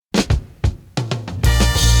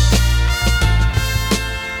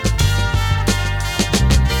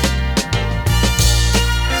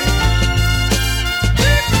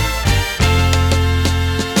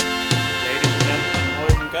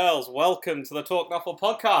welcome to the talkNUFFLE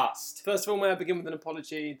podcast. First of all, may I begin with an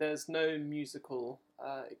apology? There's no musical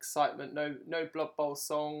excitement, no Blood Bowl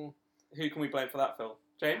song. Who can we blame for that, Phil?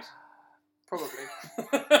 James? Probably.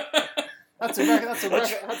 That's a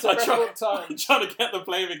record time. I'm trying to get the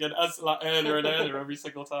blame again as earlier and earlier every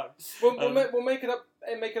single time. We'll make it up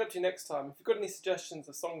to you next time. If you've got any suggestions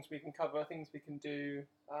of songs we can cover, things we can do,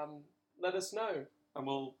 let us know. And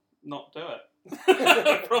we'll not do it.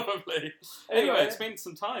 Probably. Anyway, it's been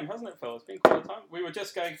some time, hasn't it, Phil? It's been quite a time. We were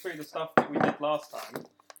just going through the stuff that we did last time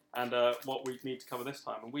and what we need to cover this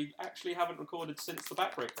time. And we actually haven't recorded since the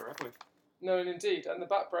Backbreaker, have we? No, indeed. And the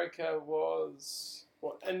Backbreaker was,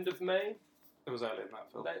 end of May? It was earlier than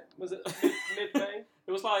that, Phil. Was it mid-May?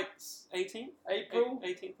 It was like 18th? April?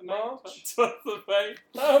 18th of May? March? 12th of May?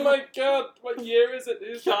 Oh my god, what year is it?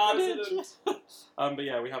 Who's the president? But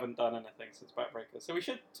yeah, we haven't done anything since Backbreaker. So we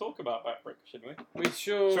should talk about Backbreaker, shouldn't we? We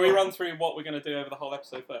should. Shall we run through what we're going to do over the whole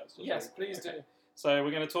episode first? Yes, please do. So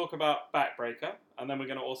we're going to talk about Backbreaker, and then we're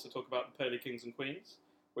going to also talk about the Pearly Kings and Queens,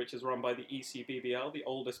 which is run by the ECBBL, the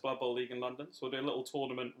oldest Blood Bowl league in London. So we'll do a little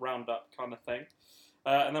tournament roundup kind of thing.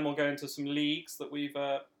 And then we'll go into some leagues that we've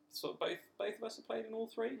sort of both of us have played in all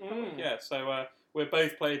three. Yeah, so we're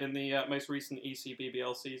both played in the most recent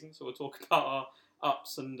ECBBL season. So we'll talk about our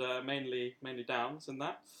ups and mainly downs in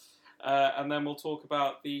that. And then we'll talk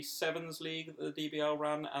about the Sevens League that the DBL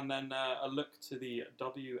ran, and then a look to the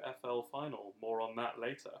WFL final. More on that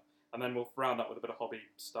later. And then we'll round up with a bit of hobby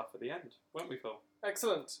stuff at the end, won't we, Phil?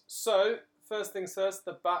 Excellent. So, first things first,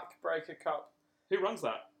 the Backbreaker Cup. Who runs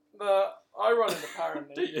that? I run it,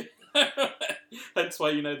 apparently. Do you? Hence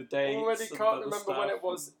why you know the dates. Already can't remember when it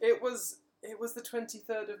was. It was the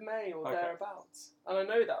 23rd of May or thereabouts. And I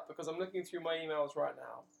know that because I'm looking through my emails right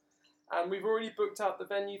now. And we've already booked out the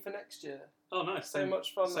venue for next year. Oh, nice. So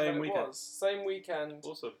much fun that it was. Same weekend.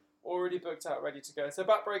 Awesome. Already booked out, ready to go. So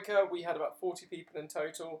Backbreaker, we had about 40 people in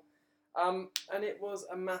total. And it was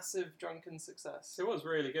a massive drunken success. It was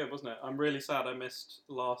really good, wasn't it? I'm really sad I missed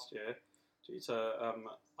last year due to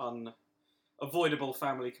unavoidable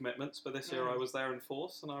family commitments, but this year I was there in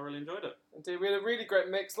force and I really enjoyed it. Indeed, we had a really great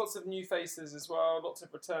mix, lots of new faces as well, lots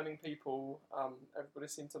of returning people. Everybody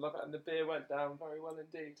seemed to love it, and the beer went down very well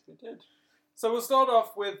indeed. It did. So we'll start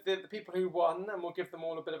off with the people who won, and we'll give them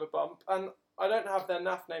all a bit of a bump. And I don't have their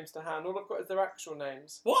NAF names to hand, all I've got is their actual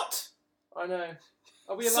names. What? I know.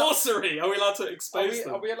 Are we allowed? Sorcery! Are we allowed to expose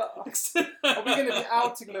them? Are we going to be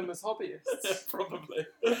outing them as hobbyists? Yeah, probably.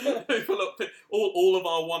 all of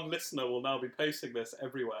our one listener will now be posting this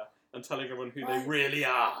everywhere and telling everyone who they really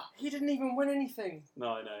are. He didn't even win anything. No,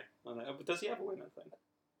 I know. But does he ever win anything?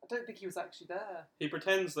 I don't think he was actually there. He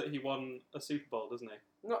pretends that he won a Super Bowl, doesn't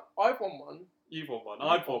he? No, I've won one. You've won one.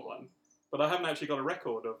 I've won one. But I haven't actually got a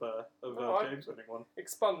record of James winning one.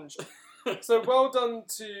 Expunged. So well done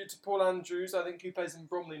to Paul Andrews, I think, who plays in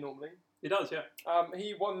Bromley normally. He does, yeah.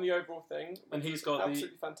 He won the overall thing. And he's got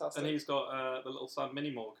absolutely fantastic. And he's got the little son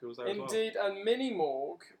Mini Morg who was there as well. Indeed, and Mini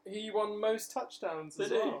Morg, he won most touchdowns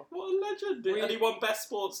as well. What a legend! And he won Best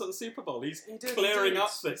Sports at the Super Bowl. He's clearing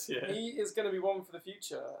up this year. He is going to be one for the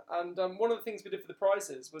future. And one of the things we did for the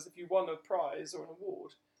prizes was if you won a prize or an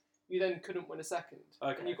award, you then couldn't win a second.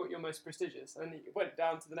 Okay. And you got your most prestigious. And it went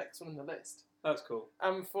down to the next one on the list. That's cool.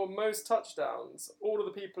 And for most touchdowns, all of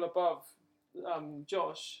the people above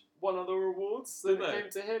Josh won other awards, so it came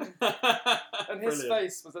to him. And his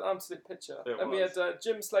face was an absolute picture. We had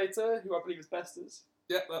Jim Slater, who I believe is besters.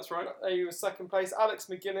 Yeah, that's right. He was second place. Alex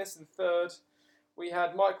McGuinness in third. We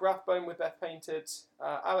had Mike Rathbone with Best Painted,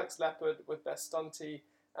 Alex Leopard with Best Stunty,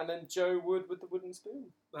 and then Joe Wood with the Wooden Spoon.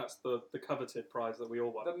 That's the coveted prize that we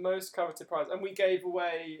all won. The most coveted prize. And we gave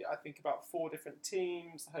away, I think, about 4 different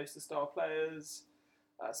teams, the host of star players,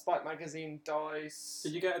 Spike Magazine, Dice.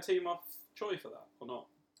 Did you get a team off Choi for that, or not?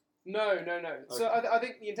 No. Okay. So I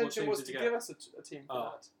think the intention was to give us a team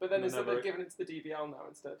for that. But then they've given it to the DBL now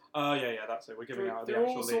instead. Oh, yeah, that's it. We're giving out the actual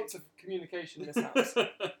league. There are all sorts of communication mishaps.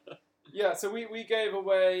 Yeah, so we gave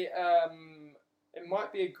away... it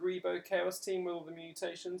might be a Grebo Chaos team with all the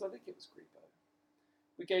mutations. I think it was Grebo.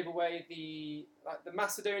 We gave away the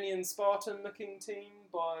Macedonian Spartan looking team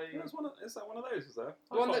by... Is that one of those, is there?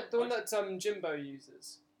 The one that Jimbo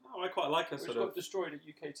uses. Oh, I quite like a which got destroyed at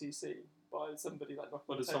UKTC by somebody like knocking.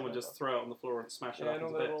 Or did someone just throw it on the floor and smash it up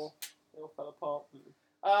into bits? They all fell apart.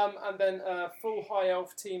 And then a full high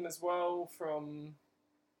elf team as well from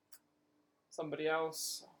somebody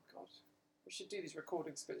else. Oh God, we should do these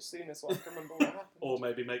recordings a bit sooner so I can remember what happened. Or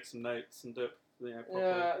maybe make some notes and do it. Properly.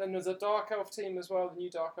 Yeah. Then there's a dark elf team as well. The new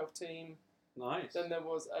dark elf team. Nice. Then there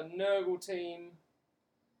was a Nurgle team,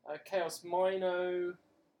 a Chaos Mino,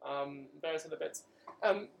 various other bits.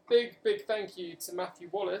 Big thank you to Matthew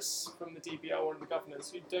Wallace from the DBL, one of the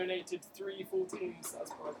governors, who donated 3 full teams as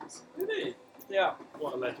prizes. Did he? Yeah.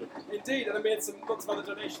 What a legend. Indeed, and then we had lots of other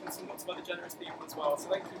donations from lots of other generous people as well. So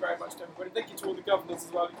thank you very much to everybody. Thank you to all the governors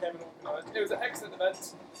as well who came and organised. It was an excellent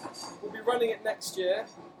event. We'll be running it next year.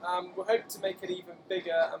 We'll hope to make it even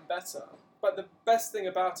bigger and better. But the best thing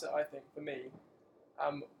about it, I think, for me,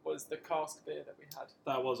 was the cask beer that we had.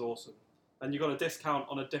 That was awesome. And you got a discount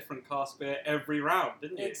on a different cask beer every round,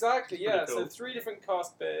 didn't you? Exactly, yeah. Cool. So 3 different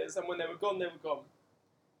cask beers, and when they were gone, they were gone.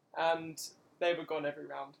 And they were gone every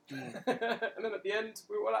round. And then at the end,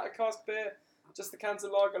 we were all out of cask beer, just the cans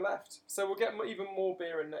of lager left. So we'll get even more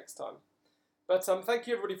beer in next time. But thank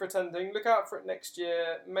you everybody for attending. Look out for it next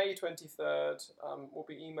year, May 23rd. We'll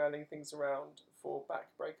be emailing things around for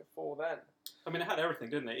Backbreaker 4 then. I mean, it had everything,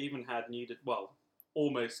 didn't it? It even had nudity, well,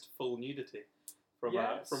 almost full nudity from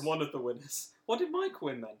one of the winners. What did Mike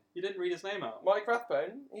win then? You didn't read his name out. Mike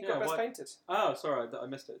Rathbone, he got best painted. Oh, sorry, I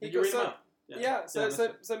missed it. Did you read him out? Yeah, so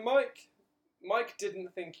Mike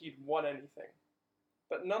didn't think he'd won anything,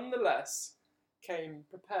 but nonetheless came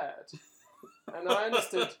prepared. And I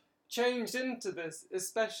understood, changed into this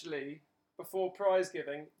especially before prize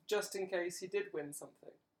giving, just in case he did win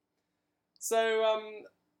something. So,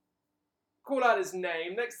 call out his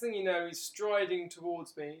name. Next thing you know, he's striding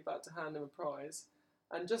towards me, about to hand him a prize.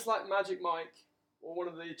 And just like Magic Mike, or one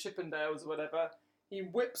of the Chippendales or whatever, he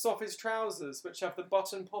whips off his trousers, which have the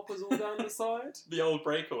button poppers all down the side. The old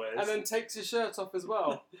breakaways. And then takes his shirt off as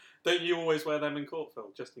well. Don't you always wear them in court,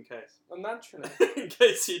 Phil, just in case? And naturally. In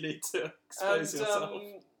case you need to expose yourself.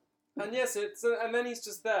 And yes, and then he's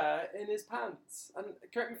just there in his pants. And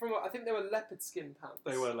correct me if I'm wrong, I think they were leopard skin pants.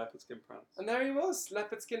 They were leopard skin pants. And there he was,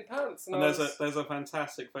 leopard skin pants. And there's a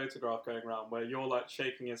fantastic photograph going around where you're like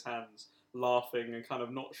shaking his hands, laughing and kind of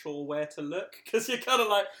not sure where to look, because you're kind of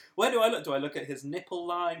like, where do I look? Do I look at his nipple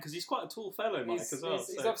line? Because he's quite a tall fellow, Mike, as well.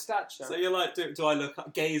 He's of stature. So you're like, do I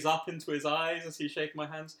gaze up into his eyes as he's shaking my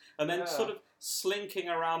hands? And then sort of slinking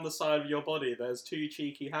around the side of your body, there's 2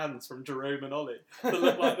 cheeky hands from Jerome and Ollie that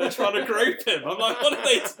look like they're trying to grope him. I'm like, what are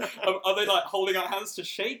they? Are they like holding out hands to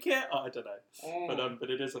shake it? I don't know. But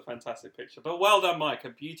it is a fantastic picture. But well done, Mike. A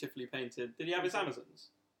beautifully painted. Did he have his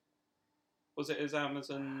Amazons? Was it his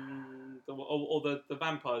Amazon, or the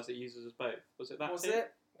vampires that he uses as both? Was it that? Was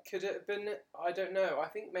it? Could it have been? I don't know. I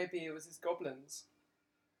think maybe it was his goblins.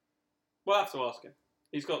 We'll have to ask him.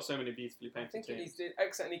 He's got so many beautifully painted teams. I think he's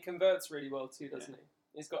excellent. He converts really well too, doesn't he?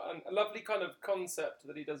 He's got a lovely kind of concept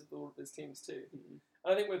that he does with all of his teams too. Mm-hmm.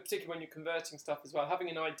 And I think, particularly when you're converting stuff as well, having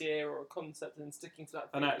an idea or a concept and sticking to that.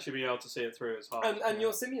 And actually being able to see it through is hard. And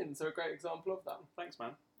your simians are a great example of that. Thanks,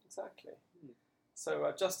 man. Exactly.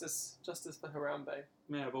 So justice for Harambe.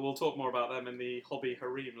 Yeah, but we'll talk more about them in the hobby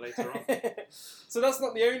harem later on. So that's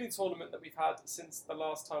not the only tournament that we've had since the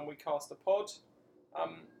last time we cast a pod.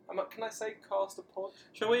 Can I say cast a pod?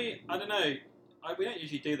 Shall we? I don't know. We don't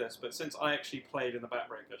usually do this, but since I actually played in the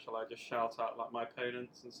Backbreaker, shall I just shout out like my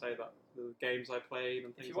opponents and say that the games I played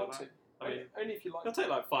and things if you want like that? To. I mean, only if you like. It'll take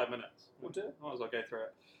like 5 minutes. We'll do it. Might as well go through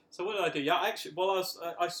it. So what did I do? Yeah, actually, well,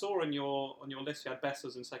 I saw on your list you had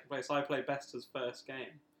Besters in second place. I played Besters first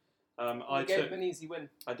game. You gave him an easy win.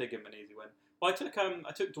 I did give him an easy win. Well, I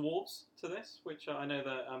took dwarves to this, which I know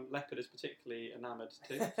that Leopard is particularly enamoured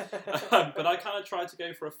to. But I kind of tried to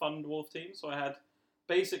go for a fun dwarf team, so I had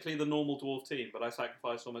basically the normal dwarf team, but I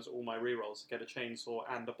sacrificed almost all my rerolls to get a chainsaw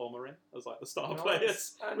and a bomber in as like the star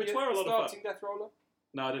players, and which were a lot of fun. Starting Death Roller?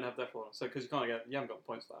 No, I didn't have Death Roller, so because you haven't got the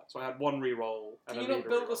points for that. So I had 1 reroll and Can a you not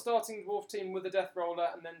build reroll. a starting dwarf team with a Death Roller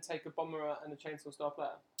and then take a bomber and a chainsaw star player?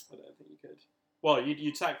 I don't think you could. Well,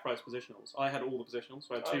 you'd sacrifice positionals. I had all the positionals,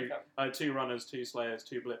 so I had 2 runners, 2 slayers,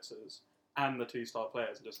 2 blitzers, and the 2 star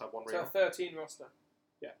players, and just had 1 reroll. So a 13 roster.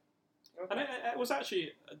 Yeah. Okay. And it was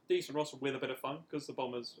actually a decent roster with a bit of fun, because the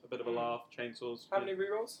bombers a bit of a laugh, chainsaws. How many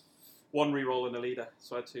rerolls? 1 reroll and a leader,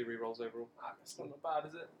 so I had 2 rerolls overall. That's not bad,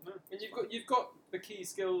 is it? No. And you've got the key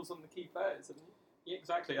skills on the key players, haven't you? Yeah,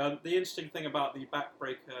 exactly. The interesting thing about the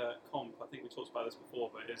Backbreaker comp, I think we talked about this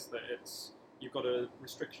before, but is that you've got a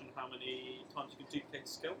restriction how many times you can duplicate a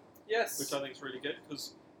skill. Yes. Which I think is really good,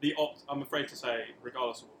 because I'm afraid to say,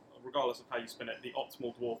 regardless of how you spin it, the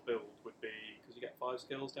optimal dwarf build would be, because you get 5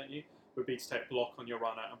 skills, don't you? Would be to take block on your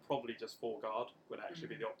runner and probably just 4 guard would actually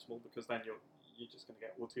be the optimal, because then you're just going to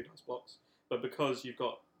get all 2 dice blocks. But because you've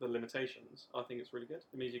got the limitations, I think it's really good.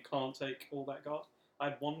 It means you can't take all that guard. I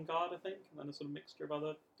had 1 guard, I think, and then a sort of mixture of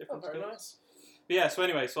other different skills. Very nice. But yeah, so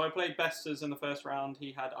anyway, so I played Besters in the first round.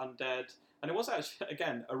 He had Undead, and it was actually,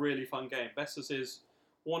 again, a really fun game. Besters is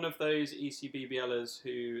one of those ECBBLers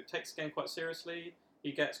who takes the game quite seriously,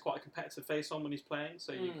 he gets quite a competitive face on when he's playing,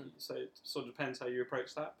 so so it sort of depends how you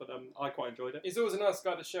approach that. But I quite enjoyed it. He's always a nice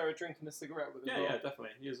guy to share a drink and a cigarette with. Yeah, yeah,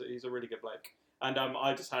 definitely. He's a really good bloke. And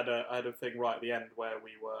I just had a thing right at the end where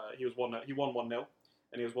he won 1-0,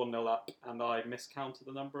 and he was 1-0 up, and I miscounted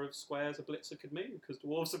the number of squares a blitzer could move because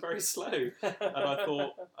dwarves are very slow. And I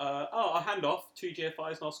thought, I'll hand off 2 GFIs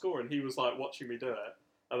and I'll score. And he was like watching me do it,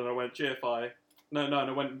 and then I went GFI. No,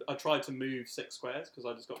 and I tried to move 6 squares because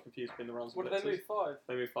I just got confused between the runs. What did they move? 5?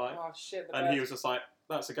 They moved 5. Oh shit! And he was just like,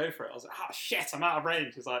 "That's a go for it." I was like, "Ah, shit, I'm out of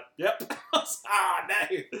range." He's like, "Yep." I was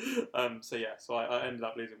like, no. So I ended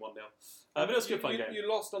up losing 1-0. But it was a good fun game. You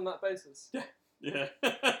lost on that basis. Yeah.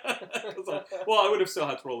 Well, I would have still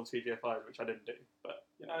had to roll the 2 GFIs, which I didn't do. But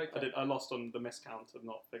okay. I lost on the miscount of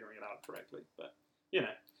not figuring it out correctly. But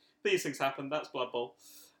these things happen. That's Blood Bowl.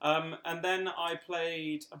 And then I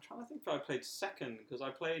played. I'm trying to think if I played second because I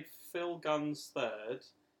played Phil Gunn's third,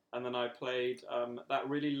 and then I played that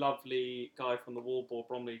really lovely guy from the Wallboard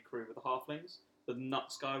Bromley crew with the halflings, the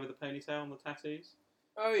nuts guy with the ponytail and the tattoos.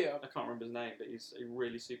 Oh yeah. I can't remember his name, but he's a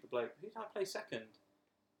really super bloke. Who did I play second?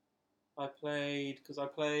 I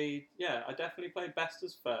definitely played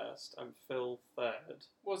Besters first and Phil third.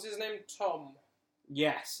 Was his name Tom?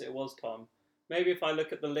 Yes, it was Tom. Maybe if I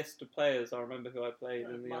look at the list of players, I'll remember who I played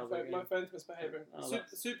in the other game. My phone's misbehaving.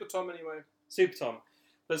 Super Tom, anyway. Super Tom.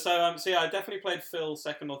 But so yeah, I definitely played Phil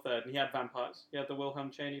second or third, and he had vampires. He had the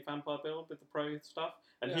Wilhelm Chaney vampire build with the pro stuff,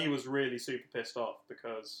 and he was really super pissed off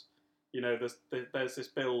because, there's this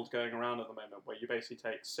build going around at the moment where you basically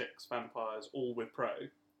take 6 vampires all with pro.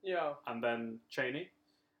 Yeah. And then Chaney.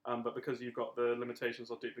 But because you've got the limitations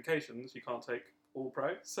of duplications, you can't take all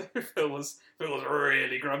pro. So Phil was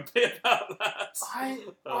really grumpy about that.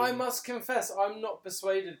 I must confess, I'm not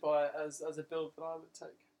persuaded by it as a build that I would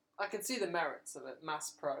take. I can see the merits of it,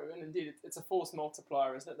 mass pro, and indeed it's a force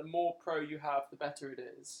multiplier, isn't it? The more pro you have, the better it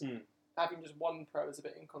is. Having just 1 pro is a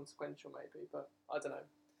bit inconsequential, maybe, but I don't know.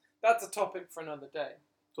 That's a topic for another day.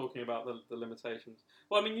 Talking about the limitations.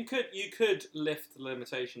 Well, I mean, you could lift the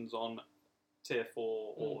limitations on tier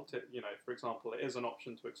 4, or for example, it is an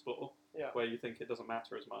option to explore where you think it doesn't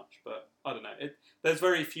matter as much. But I don't know. There's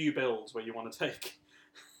very few builds where you want to take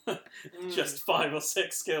just 5 or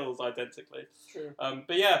 6 skills identically. True.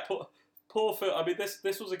 But yeah, poor Phil. I mean,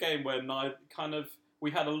 this was a game where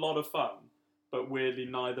we had a lot of fun, but weirdly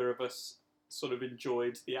neither of us sort of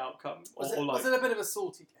enjoyed the outcome. Was it a bit of a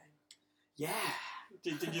salty game? Yeah.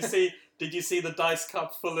 Did you see the dice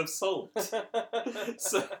cup full of salt?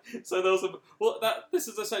 so there was this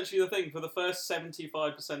is essentially the thing for the first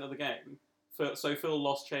 75% of the game. So Phil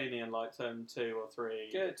lost Chaney in like turn 2 or 3.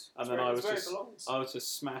 Good. And then I was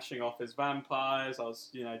just smashing off his vampires. I was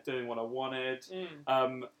doing what I wanted.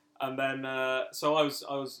 And then so I was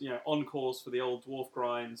on course for the old dwarf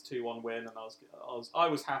grinds 2-1 win, and I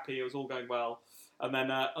was happy. It was all going well. And then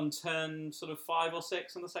on turn sort of 5 or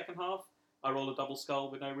 6 in the second half, I rolled a double skull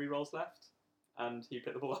with no rerolls left, and he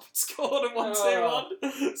picked the ball up and scored a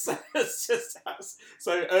 1-2-1. So it's just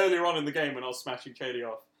so earlier on in the game when I was smashing Chaney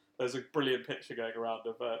off, there's a brilliant picture going around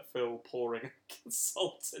of Phil pouring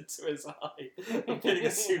salt into his eye and being a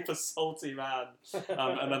super salty man.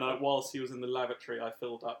 And then whilst he was in the lavatory, I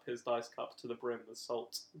filled up his dice cup to the brim with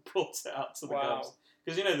salt and brought it out to the gums.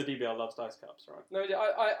 Because the DBL loves dice cups, right? No,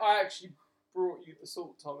 I actually brought you the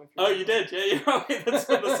salt, Tom. You did? Yeah, you're right. That's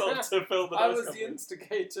the salt to fill the dice I was cup the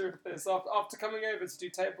instigator of this. After coming over to do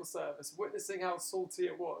table service, witnessing how salty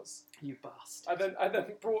it was. You bastard. I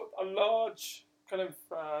then brought a large kind of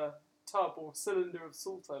tub or cylinder of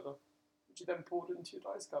salt over, which you then poured into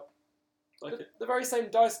your dice cup. The very same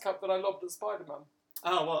dice cup that I lobbed at Spider-Man.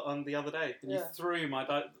 Oh, well, on the other day. You threw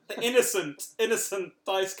the innocent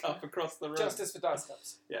dice cup across the room. Justice for dice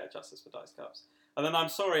cups. Yeah, justice for dice cups. And then I'm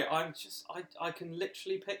sorry, I can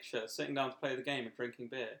literally picture sitting down to play the game and drinking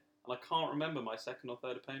beer, and I can't remember my second or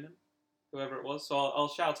third opponent, whoever it was. So I'll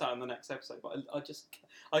shout out in the next episode. But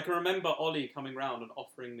I can remember Ollie coming round and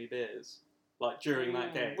offering me beers, like during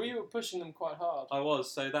that game. We were pushing them quite hard. I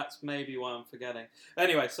was, so that's maybe why I'm forgetting.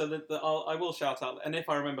 Anyway, so I will shout out, and if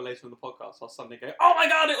I remember later in the podcast, I'll suddenly go, "Oh my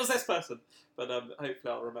god, it was this person!" But hopefully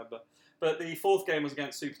I'll remember. But the 4th game was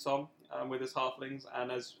against Super Tom with his halflings,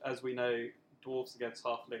 and as we know, dwarves against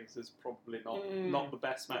halflings is probably not the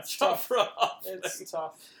best matchup for a halfling. It's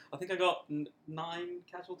tough. I think I got 9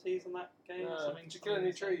 casualties in that game. Did you kill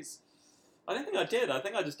any trees? I don't think I did. I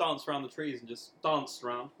think I just danced around the trees and just danced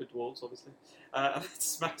around with dwarves, obviously. And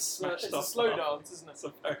smashed off. It's a slow dance, isn't it? It's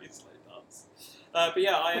a very slow dance. But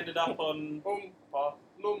yeah, I ended up on... Oompa,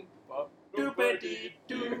 loompa,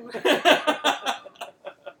 doobity-doo.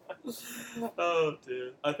 Oh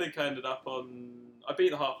dear. I think I ended up on... I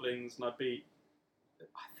beat the halflings and I beat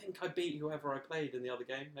I think I beat whoever I played in the other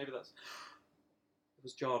game. Maybe that's... It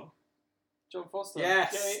was John. John Foster.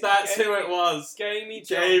 Yes, that's who it was. Gamey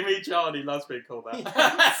John. Jamie John, he loves being called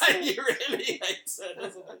that. He really hates it,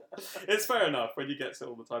 doesn't he? It's fair enough when you get it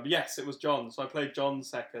all the time. Yes, it was John. So I played John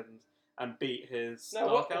second and beat his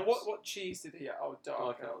Dark Elves. What cheese did he have? Oh,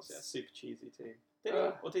 Dark Elves. Yeah, super cheesy team. Did he?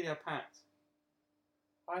 Or did he have Pact?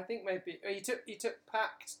 I think maybe he took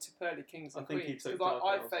Pact to Pearly Kings and Queens. I think he took Because Dark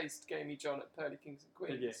I Elves. faced Gamey John at Pearly Kings and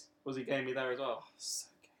Queens. Did you? Was he gamey there as well? Oh, so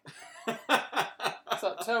game.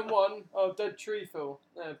 So turn 1. Oh, dead tree fill.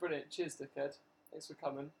 No, brilliant. Cheers, dickhead. Thanks for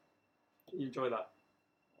coming. You enjoy that?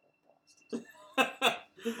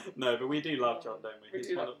 No, but we do love John, don't we?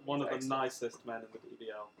 He's one of the nicest men in the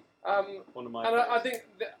BBL. One of my and I think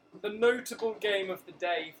the notable game of the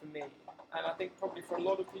day for me, and I think probably for a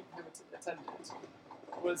lot of people who attended,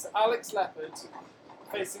 was Alex Leopard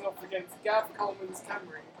facing off against Gav Coleman's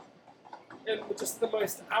Camry in just the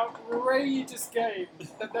most outrageous game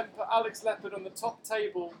that then put Alex Leopard on the top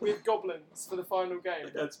table with goblins for the final game.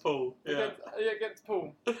 Against Paul. Yeah. Against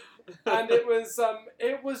Paul. And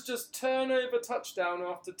it was just turnover touchdown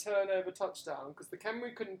after turnover touchdown because the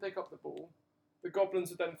Camry couldn't pick up the ball. The goblins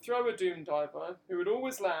would then throw a Doom Diver who would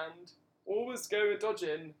always land, always go dodge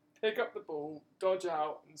in, pick up the ball, dodge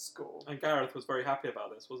out, and score. And Gareth was very happy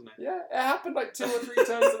about this, wasn't he? Yeah, it happened like 2 or 3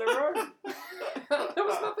 turns in a row. There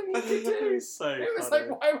was nothing he could do. It was like,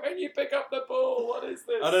 why won't you pick up the ball? What is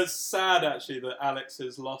this? And it's sad, actually, that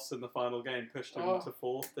Alex's loss in the final game pushed him to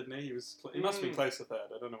 4th, didn't he? He must have been close to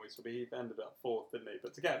 3rd. I don't know which, but he ended up 4th, didn't he?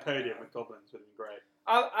 But to get a podium with goblins would have been great.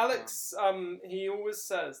 Alex, he always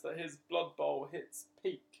says that his Blood Bowl hits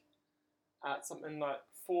peak at something like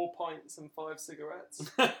 4 pints and 5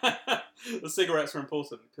 cigarettes. The cigarettes are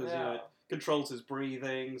important because it controls his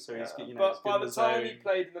breathing. So he's But by the time he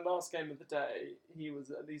played in the last game of the day, he was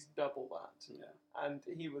at least double that. Yeah. And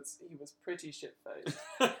he was pretty shit faced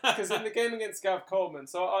because in the game against Gav Coleman,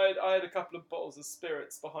 so I had a couple of bottles of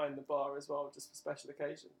spirits behind the bar as well, just for special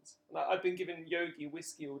occasions. And I'd been giving Yogi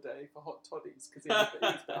whiskey all day for hot toddies because he was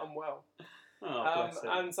a bit unwell. Oh, bless him.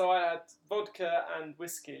 And so I had vodka and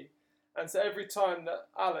whiskey. And so every time that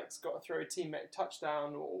Alex got to throw a teammate a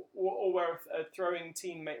touchdown or where a throwing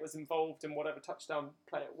teammate was involved in whatever touchdown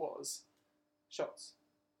play it was, shots.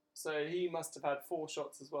 So he must have had 4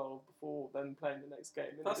 shots as well before then playing the next game.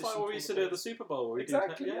 That's like what we used to do at the Super Bowl.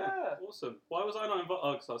 Exactly, yeah. Awesome. Why was I not involved?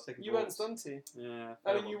 Oh, because I was taking You weren't stunty. Yeah.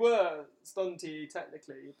 I mean, you were stunty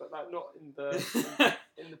technically, but like not in the...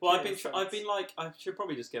 in the well, I've been like, I should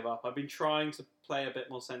probably just give up. I've been trying to play a bit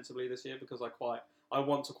more sensibly this year because I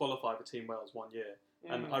want to qualify for Team Wales one year.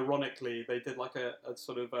 And ironically, they did like a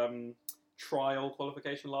sort of trial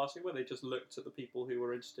qualification last year where they just looked at the people who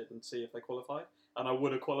were interested and see if they qualified. And I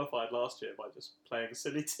would have qualified last year by just playing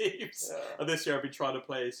silly teams. Yeah. And this year I've been trying to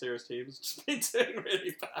play serious teams. Just been doing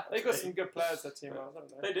really bad. They've got some good players, their Team Wales,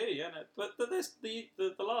 haven't they? They do, yeah. No. But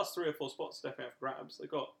the last 3 or 4 spots definitely have grabs. They've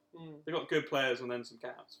got good players and then some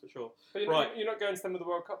gaps for sure. But you're not going to them with the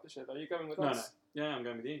World Cup this year, though. You're going with us. No. Yeah, I'm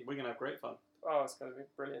going with you. We're going to have great fun. Oh, it's going to be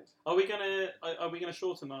brilliant. Are we going to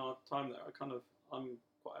shorten our time there? I'm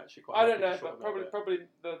quite. I don't know, but probably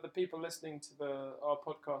the people listening to our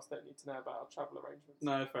podcast don't need to know about our travel arrangements.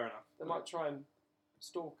 No, fair enough. They might try and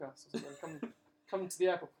stalk us or something. Come to the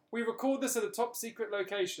airport. We record this at a top secret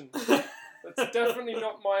location. That's definitely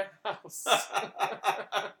not my house.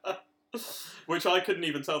 Which I couldn't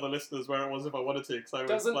even tell the listeners where it was if I wanted to, because I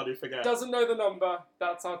would bloody forget. Doesn't know the number.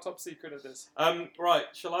 That's our top secret of this. Right.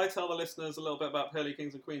 Shall I tell the listeners a little bit about Pearly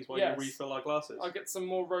Kings and Queens while you refill our glasses? I'll get some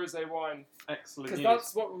more rosé wine. Excellent. Because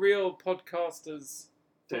that's what real podcasters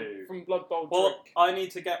do from Blood Bowl drink. I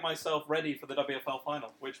need to get myself ready for the WFL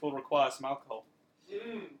final, which will require some alcohol.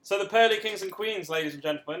 So the Pearly Kings and Queens, ladies and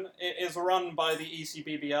gentlemen, it is run by the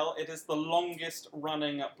ECBBL. It is the longest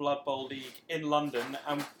running Blood Bowl league in London,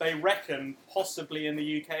 and they reckon possibly in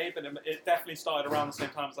the UK, but it definitely started around the same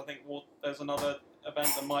time as I think there's another event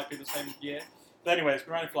that might be the same year. But anyway, it's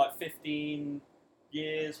been running for like 15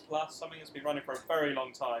 years plus, something. It's been running for a very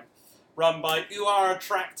long time. Run by UR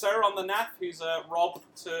Tractor on the NAF, who's Rob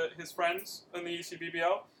to his friends in the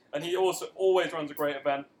ECBBL, and he also always runs a great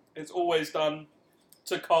event. It's always done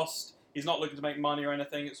to cost. He's not looking to make money or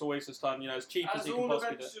anything. It's always just done, as cheap as he can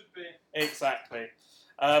possibly do. Should be. Exactly.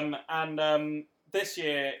 This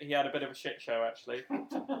year he had a bit of a shit show actually.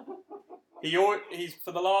 He's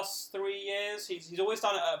for the last 3 years he's always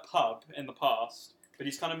done it at a pub in the past, but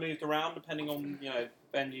he's kind of moved around depending on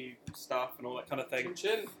venue stuff and all that kind of thing.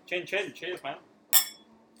 Chin. Cheers, man.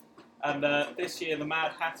 And this year the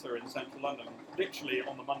Mad Hatter in central London, literally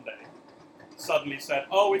on the Monday, suddenly said,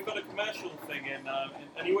 "Oh, we've got a commercial thing in,"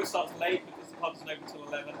 and he always starts late because the pub doesn't open until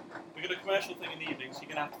 11. We've got a commercial thing in the evening, so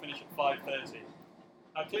you're going to have to finish at 5:30.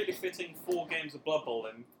 Now, clearly fitting 4 games of Blood Bowl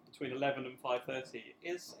in between 11 and 5:30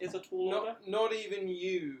 is a tall order. Not even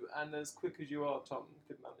you, and as quick as you are, Tom,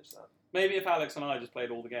 could manage that. Maybe if Alex and I just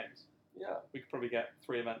played all the games. Yeah. We could probably get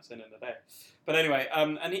 3 events in a day. But anyway,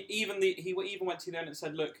 and he even went to the end and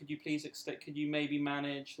said, look, could you please could you maybe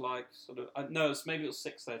manage like sort of, no, maybe it was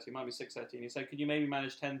 6:30, it might be 6:30, and he said, could you maybe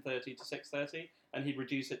manage 10:30 to 6:30? And he'd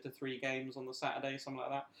reduce it to 3 games on the Saturday, something like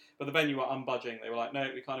that. But the venue were unbudging. They were like,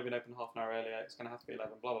 no, we can't even open half an hour earlier. It's going to have to be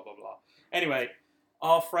 11, blah, blah, blah, blah. Anyway,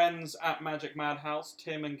 our friends at Magic Madhouse,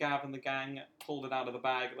 Tim and Gav and the gang, pulled it out of the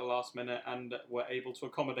bag at the last minute and were able to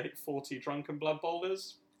accommodate 40 drunken Blood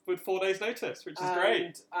Bowlers with 4 days' notice, which is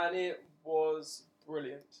great. And it was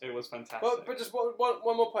brilliant. It was fantastic. But just one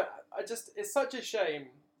more point. It's such a shame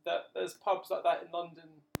that there's pubs like that in London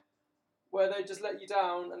where they just let you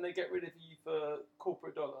down and they get rid of you for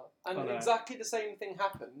corporate dollar. And exactly the same thing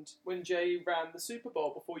happened when Jay ran the Super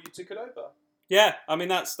Bowl before you took it over. Yeah, I mean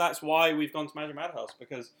that's why we've gone to Magic Madhouse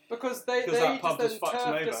because they that pub just fucks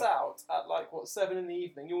them turfed us over. out at 7 in the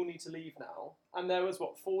evening. You all need to leave now, and there was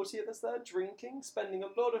 40 of us there drinking, spending a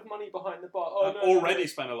lot of money behind the bar. Already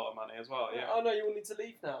spent a lot of money as well. Yeah. Oh no, you all need to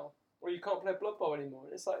leave now, or you can't play Blood Bowl anymore.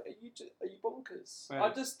 And it's like, are you bonkers? Yeah.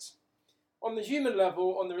 I just, on the human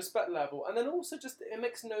level, on the respect level, and then also just it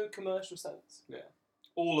makes no commercial sense. Yeah,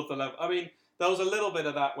 all of the level. I mean. There was a little bit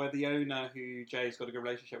of that where the owner, who Jay's got a good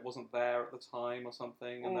relationship, wasn't there at the time or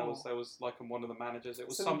something, and there was like one of the managers. It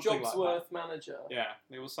was something like that. Jobsworth manager. Yeah,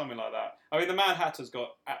 it was something like that. I mean, the Mad Hatter's got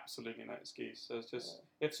absolutely no excuse. So it's just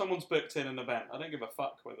if someone's booked in an event, I don't give a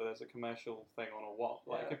fuck whether there's a commercial thing on or what.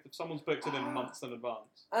 Like if someone's booked it in months in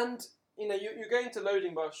advance. And you're going to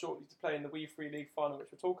Loading Bar shortly to play in the We Free League final, which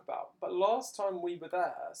we'll talk about. But last time we were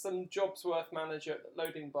there, some Jobsworth manager at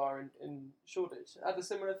Loading Bar in Shoreditch had a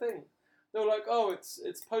similar thing. They were like, "Oh, it's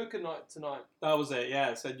poker night tonight." That was it.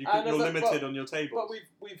 Yeah, said you're limited on your tables.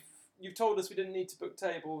 But you've told us we didn't need to book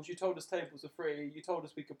tables. You told us tables are free. You told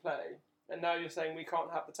us we could play, and now you're saying we can't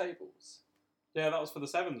have the tables. Yeah, that was for the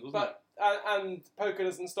sevens, wasn't it? And poker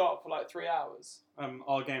doesn't start for like 3 hours.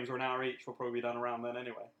 Our games are an hour each. We'll probably be done around then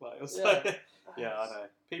anyway. Yeah, I know.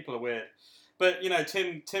 People are weird. But,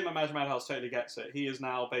 Tim at Magic Madhouse totally gets it. He is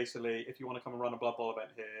now basically, if you want to come and run a Blood Bowl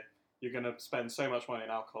event here, you're going to spend so much money on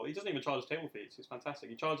alcohol. He doesn't even charge table fees. He's fantastic.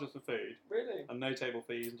 He charges for food. Really? And no table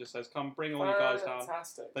fees and just says, come, bring all you guys down.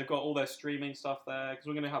 Fantastic. They've got all their streaming stuff there because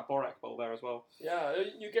we're going to have Borak Bowl there as well. Yeah,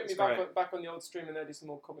 you get me back on the old stream and there do some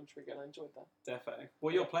more commentary again. I enjoyed that. Definitely.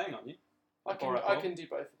 Well, you're playing, aren't you? I can do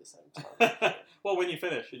both at the same time. Well, when you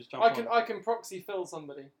finish, you just jump on. I can proxy fill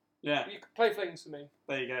somebody. Yeah. You can play Flings for me.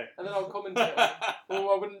 There you go. And then I'll commentate on it.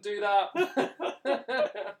 Oh, I wouldn't do that.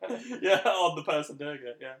 Yeah, on the person doing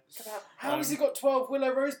it, yeah. How has he got 12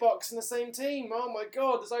 Willow Rosebucks in the same team? Oh my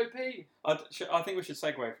god, it's OP. I think we should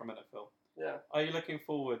segue for a minute, Phil. Yeah. Are you looking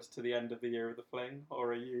forward to the end of the year of the Fling,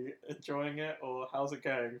 or are you enjoying it, or how's it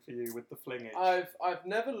going for you with the Flingage? I've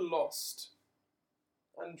never lost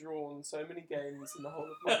and drawn so many games in the whole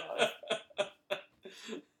of my life.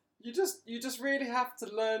 You just really have to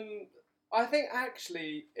learn. I think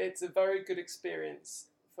actually it's a very good experience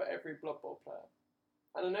for every Blood Bowl player.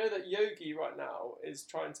 And I know that Yogi right now is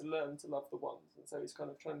trying to learn to love the ones, and so he's kind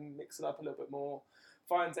of trying to mix it up a little bit more.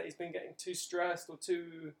 Finds that he's been getting too stressed or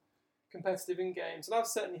too competitive in games, and I've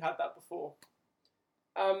certainly had that before.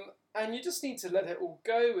 And you just need to let it all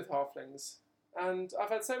go with halflings. And I've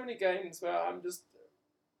had so many games where I'm just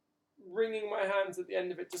wringing my hands at the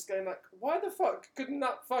end of it, just going like, why the fuck couldn't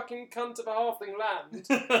that fucking cunt of a halfling land?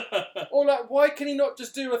 Or like, why can he not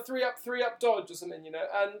just do a 3-up dodge or something,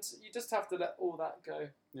 And you just have to let all that go.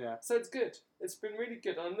 Yeah. So it's good. It's been really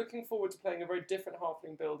good. And I'm looking forward to playing a very different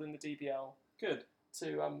halfling build in the DBL. Good.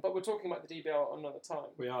 But we're talking about the DBL another time.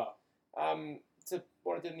 We are. To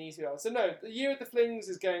what I did in the ECBBL. So no, the year of the Flings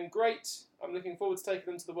is going great. I'm looking forward to taking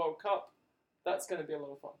them to the World Cup. That's going to be a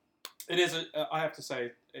lot of fun. It is. I have to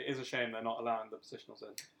say, it is a shame they're not allowing the positionals in.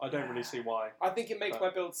 I don't really see why. I think it makes my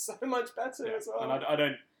build so much better as well.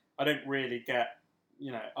 And I don't really get.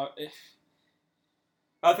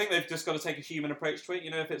 I think they've just got to take a human approach to it.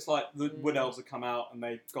 If it's like the Wood Elves have come out and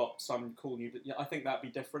they've got some cool new. I think that'd be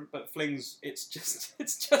different. But Flings, it's just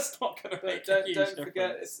not going to make a huge difference. Don't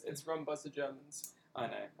forget, it's run by the Germans. I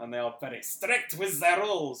know, and they are very strict with their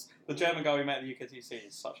rules. The German guy we met at the UKTC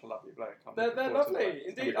is such a lovely bloke. They're lovely,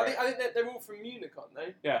 indeed. I think they're all from Munich, aren't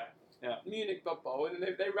they? Yeah. Munich Blood Bowl, and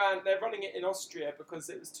they're running it in Austria because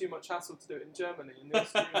it was too much hassle to do it in Germany, and the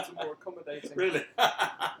Austrians are more accommodating. Really?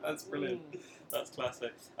 That's brilliant. That's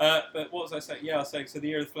classic. But what was I saying? Yeah, I was saying, so the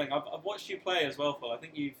year of the Fling. I've watched you play as well, Phil. I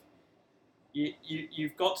think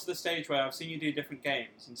you've got to the stage where I've seen you do different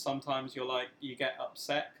games, and sometimes you get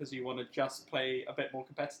upset because you want to just play a bit more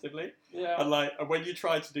competitively. Yeah. And when you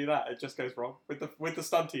try to do that, it just goes wrong with the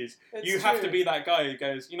stunties. It's You have true. to be that guy who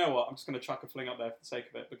goes, you know what, I'm just going to chuck a fling up there for the sake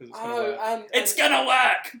of it because it's going to work. And It's going to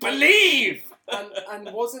work! Believe!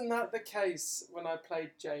 and wasn't that the case when I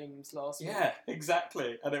played James last week? Yeah,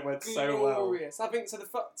 exactly. And it went so well. Glorious. I think so.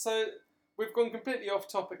 So we've gone completely off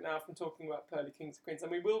topic now from talking about Pearly Kings and Queens,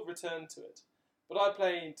 and we will return to it. But I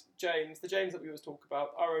played James, the James that we always talk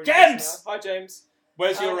about. Our own James! listener. Hi, James.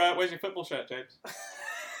 Where's your football shirt, James?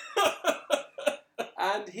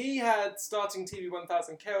 And he had starting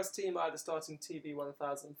TV1000 Chaos team. I had a starting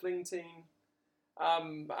TV1000 Fling team.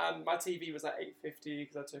 And my TV was at 850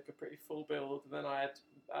 because I took a pretty full build. And then I had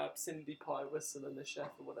Cindy Pie Whistle and the Chef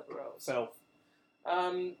or whatever else. Self.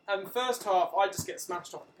 And first half, I just get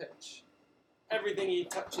smashed off the pitch. Everything he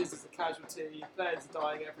touches is a casualty. Players are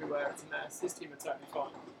dying everywhere. It's a mess. His team are totally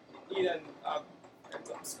fine. He then ends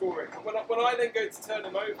up scoring. When I then go to turn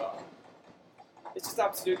him over, it's just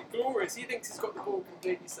absolutely glorious. He thinks he's got the ball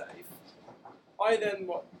completely safe. I then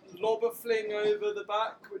lob a fling over the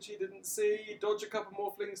back, which he didn't see. Dodge a couple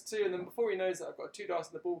more flings too, and then before he knows it, I've got 2 dice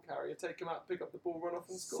in the ball carrier. Take him out, pick up the ball, run off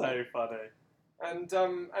and score. So funny.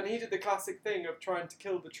 And he did the classic thing of trying to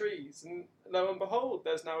kill the trees, and lo and behold,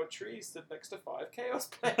 there's now a tree stood next to 5 chaos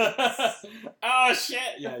players. Oh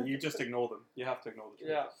shit! Yeah, you just ignore them. You have to ignore the trees.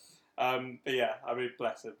 Yeah. But yeah, I mean,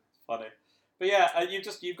 bless him. Funny. But yeah,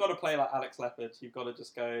 you've got to play like Alex Leopard. You've got to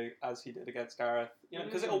just go as he did against Gareth. You know,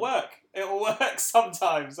 because it'll work. It'll work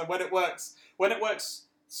sometimes, and when it works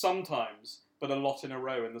sometimes, but a lot in a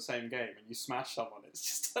row in the same game, and you smash someone, it's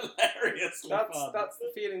just hilariously fun. That's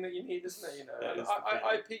the feeling that you need, isn't it? You know, That and is the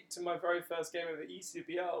I peaked in my very first game of the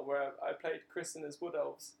ECBBL where I played Chris and his Wood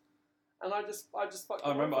Elves, and I just fucked.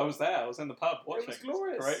 I remember I was there. I was in the pub watching. It was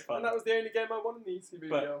glorious. Great fun. And that was the only game I won in the ECBBL.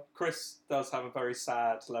 But Chris does have a very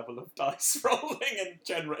sad level of dice rolling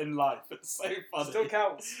in life. It's so funny. Still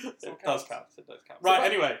counts. It does count. Right,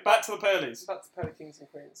 anyway, back to the Pearlies. Back to Pearly Kings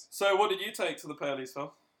and Queens. So what did you take to the Pearlies,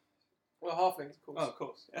 Phil? Well, halflings, of course. Oh, of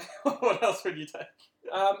course. Yeah. What else would you take?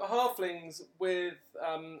 Halflings with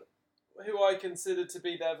who I consider to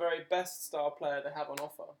be their very best star player they have on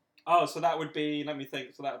offer. Oh, so that would be. Let me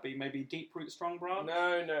think. So that would be maybe Deeproot Strong Branch.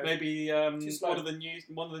 No. Maybe one of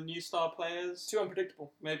the new star players. Too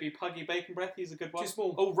unpredictable. Maybe Puggy Bacon Breath. He's a good one. Too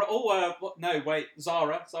small. No, wait.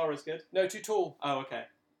 Zara. Zara's good. No, too tall. Oh, okay.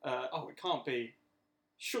 It can't be.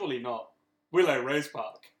 Surely not. Willow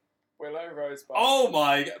Rosebark. Willow Rosebark. Oh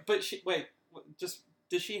my! But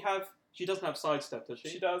does she have? She doesn't have sidestep, does she?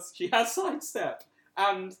 She does. She has sidestep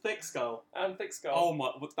and thick skull. And thick skull. Oh my!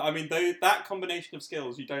 I mean, that combination of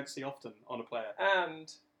skills you don't see often on a player.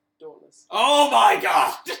 And Dauntless. Oh my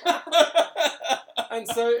god! And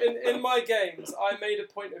so in my games, I made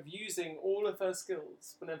a point of using all of her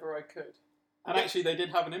skills whenever I could. And actually, they did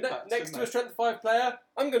have an impact. Next to a strength 5 player,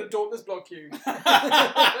 I'm going to Dauntless block you.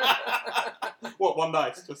 What, 1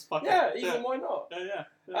 dice? Just fuck yeah, it. even why not? Yeah.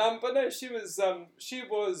 But no, she was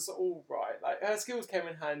all right. Like her skills came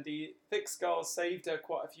in handy. Thick Skull saved her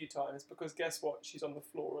quite a few times because guess what? She's on the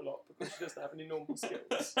floor a lot because she doesn't have any normal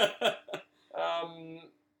skills.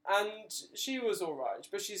 And she was all right,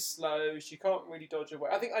 but she's slow. She can't really dodge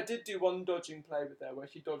away. I think I did do one dodging play with her where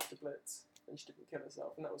she dodged a blitz and she didn't kill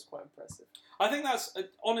herself, and that was quite impressive. I think that's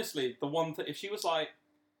honestly the one thing. If she was like,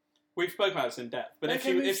 we've spoken about this in depth, but if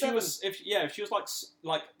she was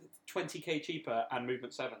like 20k cheaper and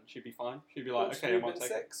movement 7, she'd be fine. She'd be like, okay, I might take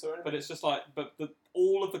 6 or but it's just like,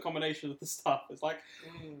 all of the combination of the stuff is like,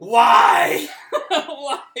 why?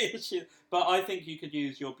 Why is she? But I think you could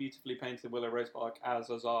use your beautifully painted Willow Rosebark as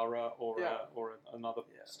a Zara or another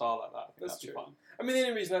star like that. I think That's that'd be true. fun. I mean, the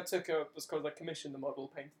only reason I took her was because I commissioned the model,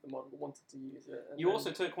 painted the model, wanted to use it. And You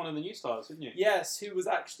also took one of the new stars, didn't you? Yes, who was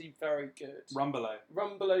actually very good.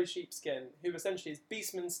 Rumbelow Sheepskin, who essentially is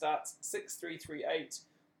Beastman stats, 6-3-3-8,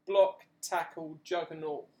 block, tackle,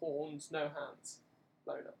 juggernaut, horns, no hands,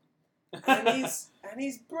 loner. And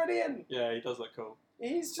he's brilliant. Yeah, he does look cool.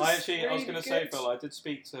 He's just I was going to say, good. Phil, I did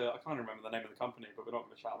speak to, I can't remember the name of the company, but we're not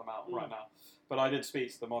going to shout them out right now. But I did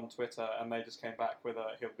speak to them on Twitter, and they just came back with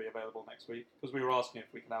he'll be available next week, because we were asking if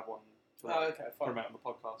we can have one to promote on the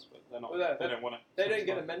podcast, but they're not. They don't want it. They don't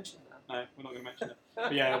get to mention that. No, we're not going to mention it.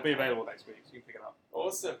 But yeah, it'll be available next week, so you can pick it up.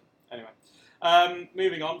 Awesome. Anyway,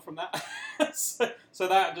 moving on from that. so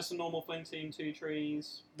that just a normal fling team, 2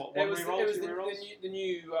 trees. What, one reroll? It was two rerolls? the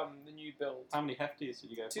new build. How many hefties did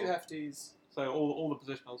you go 2 for? 2 hefties. So all the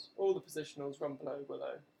positionals. All the positionals, Rumbelow,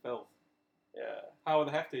 Willow. Filth. Yeah. How are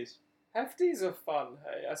the hefties? Hefties are fun,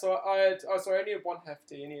 hey. So I only had 1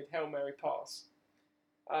 hefty, and he had Hail Mary Pass.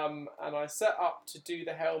 And I set up to do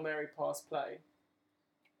the Hail Mary pass play.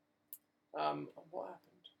 What happened?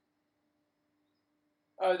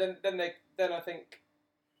 Oh, then I think,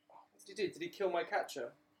 what did he do? Did he kill my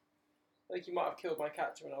catcher? I think he might have killed my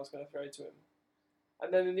catcher when I was going to throw to him.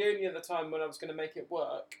 And then the only other time when I was going to make it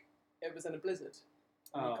work, it was in a blizzard.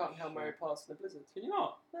 And you can't Hail Mary pass in a blizzard. Can you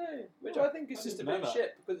not? No, which I think is just a bit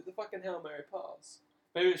shit because it's a fucking Hail Mary pass.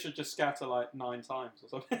 Maybe it should just scatter like 9 times or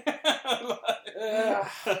something.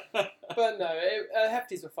 But no,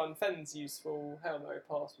 Hefties were fun. Fenn's useful. Hail Mary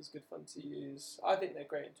pass was good fun to use. I think they're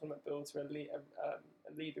great in tournament builds for a leader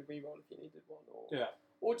reroll if you needed one,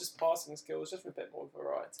 or just passing skills, just for a bit more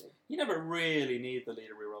variety. You never really need the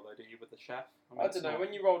leader reroll though, do you, with the chef? I don't know.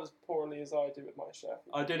 When you roll as poorly as I do with my chef,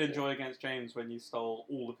 I did enjoy against James when you stole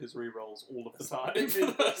all of his rerolls all of the time. That's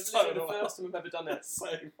the first time I've ever done it. So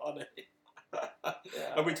funny.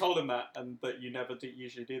 Yeah. And we told him that, and that you never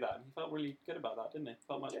usually do that, and he felt really good about that, didn't he?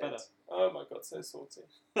 Felt much better. Oh my god, so salty.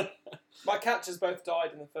 My catchers both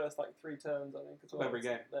died in the first 3 turns, I think, as well. Every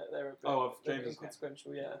game. They're a bit of James'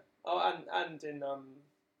 inconsequential, yeah. Oh, and in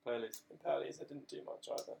Pearlies. In Pearlies, I didn't do much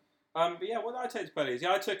either. But yeah, what did I take to Pearlies?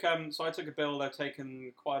 Yeah, I took a build I've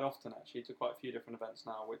taken quite often actually to quite a few different events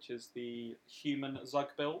now, which is the human Zug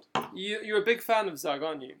build. You're a big fan of Zug,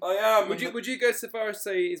 aren't you? I am. Would you go so far as to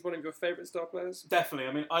say he's one of your favourite star players? Definitely.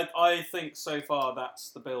 I mean, I think so far that's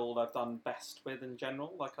the build I've done best with in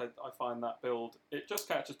general. Like, I find that build, it just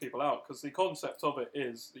catches people out, because the concept of it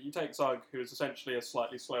is that you take Zug, who is essentially a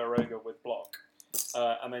slightly slower ogre with block,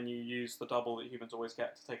 and then you use the double that humans always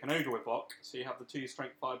get to take an ogre with block, so you have the 2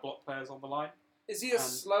 strength 5 block players on the line. Is he a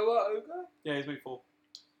slower ogre? Yeah, he's move 4.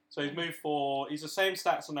 So he's move 4, he's the same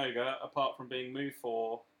stats as an ogre, apart from being move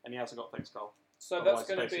 4, and he hasn't got thick skull. So otherwise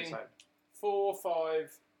that's going to be 4,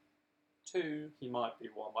 5, 2. He might be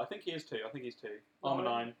 1, but I think he is 2. I think he's 2. Armor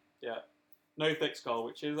 9, yeah. No thick skull,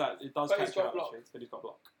 which is that. It does catch you out, actually, but he's got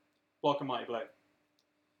block. Block and mighty blow.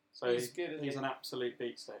 So he's an absolute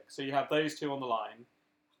beat stick. So you have those 2 on the line,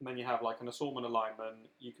 and then you have like an assortment of linemen.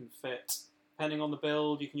 You can fit, depending on the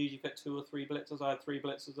build, you can usually fit 2 or 3 blitzers. I had 3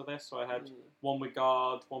 blitzers of this, so I had 1 with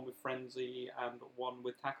guard, 1 with frenzy, and 1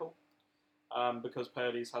 with tackle. Because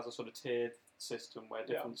Pearlies has a sort of tiered system where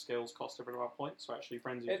different skills cost different amount of points. So actually,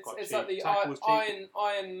 frenzy is quite cheap. It's like the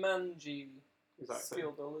Iron Manji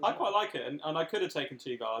skill build. I quite like it, and I could have taken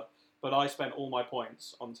 2 guard. But I spent all my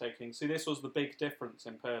points on taking... See, this was the big difference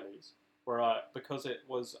in Pearlies, where because it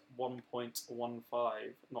was 1.15,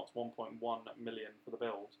 not 1.1 million for the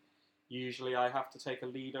build, usually I have to take a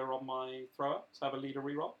leader on my thrower to have a leader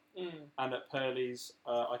reroll. And at Pearlies,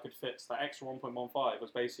 I could fit that extra 1.15 was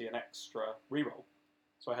basically an extra reroll.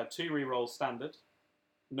 So I had 2 rerolls standard,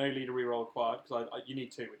 no leader reroll required, because you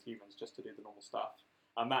need 2 with humans just to do the normal stuff.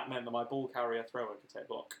 And that meant that my ball carrier thrower could take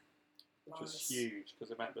block. Which was huge,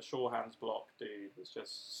 because it meant the sure hands block, dude, was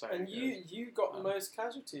just so And good. you got the most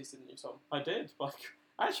casualties, didn't you, Tom? I did. Like,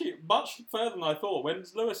 actually, much further than I thought. When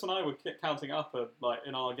Lewis and I were counting up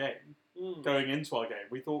in our game, going into our game,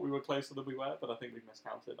 we thought we were closer than we were, but I think we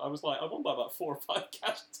miscounted. I was like, I won by about 4 or 5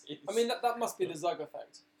 casualties. I mean, that must be the Zug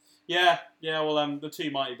effect. Yeah, well, the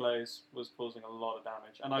 2 mighty blows was causing a lot of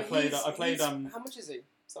damage. And I played how much is he,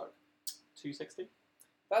 Zug? 260.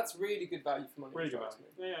 That's really good value for money. Really good value.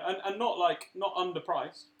 Yeah, and not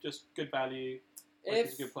underpriced, just good value.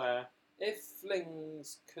 He's a good player. If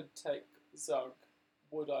Flings could take Zug,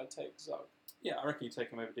 would I take Zug? Yeah, I reckon you'd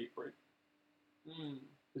take him over Deep Brute.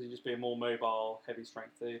 Because he'd just be a more mobile, heavy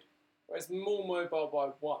strength dude. Whereas more mobile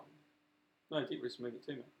by 1. No, Deep Brute's moving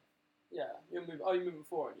 2, mate. Yeah, you're moving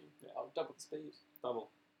 4, aren't you? Yeah. Oh, double the speed. Double.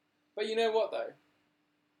 But you know what though?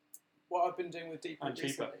 What I've been doing with Deep Brute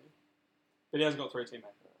recently. But he hasn't got 3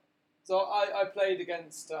 teammates. So I played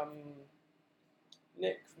against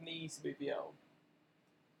Nick from the ECBBL,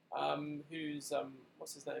 who's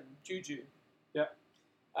what's his name, Juju. Yeah.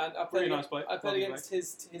 And I played against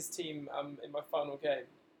his team in my final game,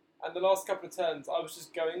 and the last couple of turns I was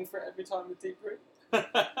just going for it every time with Deep Root.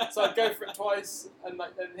 So I'd go for it twice and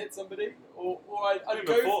then hit somebody, or I'd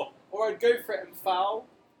go for it and foul.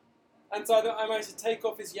 And so I managed to take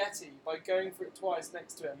off his Yeti by going for it twice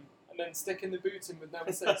next to him, and then stick in the boot him with no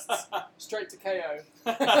assists, straight to KO.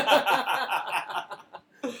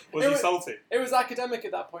 Was he salty? It was academic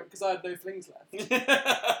at that point because I had no flings left.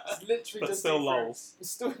 It's literally just still lols.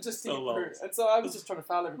 Still just Deep Root. And so I was just trying to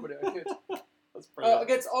foul everybody I could. That's brilliant.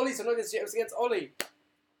 Against Ollie, so not against you, it was against Ollie.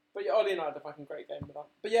 But yeah, Ollie and I had a fucking great game with that.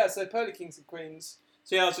 But yeah, so Pearly Kings and Queens.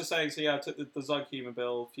 So yeah, I was just saying, I took the Zug human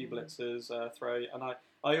build, few blitzers, throw, and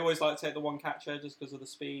I always like to take the one catcher just because of the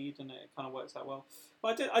speed, and it kind of works out well.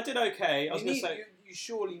 But I did okay. I was going to say... You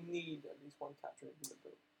surely need at least one catcher in the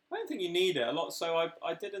build. I don't think you need it a lot. So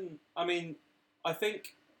I didn't. I mean, I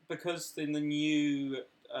think because in the new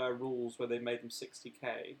rules where they made them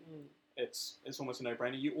 60k, it's almost a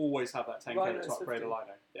no-brainer. You always have that 10k Rhino's to upgrade 50. a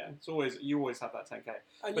lino. Yeah, you always have that 10k.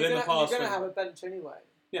 And But in the past, you're going to have a bench anyway.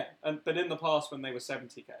 Yeah, but in the past when they were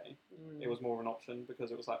 70k, it was more of an option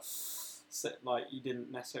because it was like you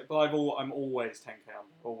didn't necessarily. But I'm always 10k.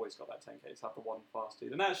 I've always got that 10k to have the one fast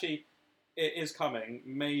dude. And actually, it is coming.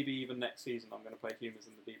 Maybe even next season, I'm going to play humans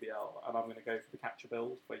in the BBL, and I'm going to go for the catcher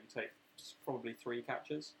build where you take probably 3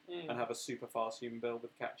 catchers and have a super fast human build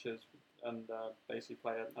with catchers and basically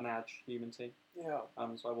play an edge human team. Yeah.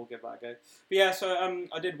 So I will give that a go. But yeah, so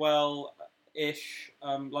I did well-ish.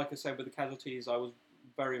 Like I said, with the casualties, I was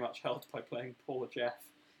very much helped by playing poor Jeff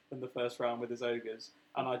in the first round with his ogres,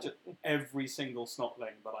 and I just every single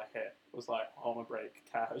snotling that I hit was like armor break,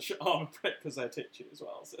 cash, armor break because they're titchy as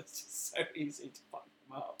well, so it's just so easy to fuck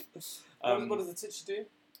them up. What does the titchy do?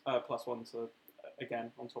 +1 to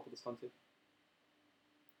again on top of the stunty.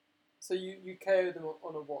 So you KO them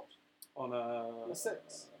on a what? On a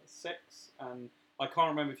 6. 6, and I can't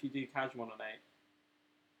remember if you do casual on an 8.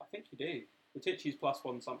 I think you do. The Titchy's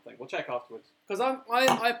 +1 something. We'll check afterwards. Because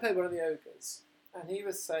I played one of the ogres, and he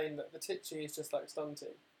was saying that the Titchy is just like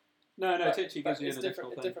stunting. No, Titchy gives you an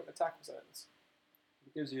additional thing. Different with tackle zones.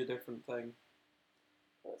 It gives you a different thing.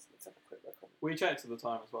 Let's have a quick look on. We checked at the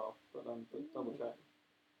time as well, but double check.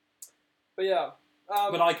 But yeah.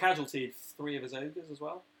 But I casualtied 3 of his ogres as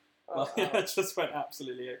well. I just went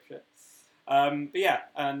absolutely apeshit. But yeah,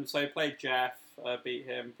 and so played Jeff, beat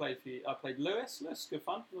him. I played Lewis. Lewis, good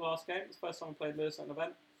fun. The last game. It's the first time I played Lewis at an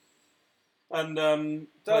event. And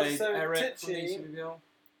played Eric from the ECBBL.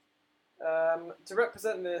 To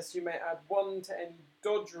represent this, you may add 1 to any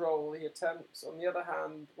dodge roll he attempts. On the other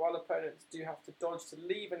hand, while opponents do have to dodge to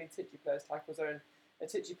leave any Titchy player's tackle zone, a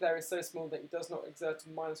Titchy player is so small that he does not exert a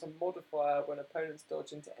 -1 modifier when opponents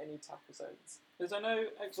dodge into any tackle zones. Is there no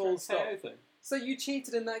extra KO thing? So you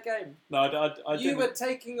cheated in that game? No, I didn't. You were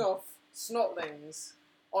taking off snotlings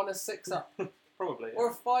on a 6-up. Probably. Yeah. Or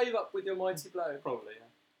a 5-up with your mighty blow. Probably, yeah.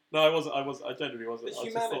 No, I wasn't. I genuinely wasn't. I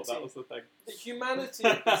just thought that was the thing. The humanity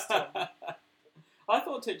of this time. I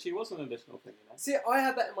thought Titchy was an additional thing, you know. See, I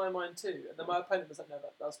had that in my mind too, and then my opponent was like, "No,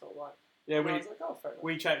 that's not right." Yeah, and I was like, "Oh, fair enough."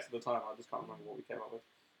 We checked at the time. I just can't remember what we came up with.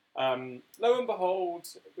 Lo and behold,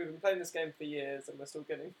 we've been playing this game for years, and we're still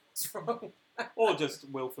getting this wrong. Or just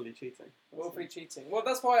willfully cheating. Willfully cheating. Well,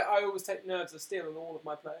 that's why I always take Nerves of Steel on all of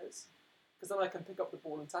my players, because then I can pick up the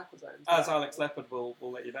ball in tackle zones. As Alex Leopard will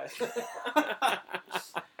let you know.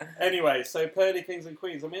 Anyway, so Pearly Kings and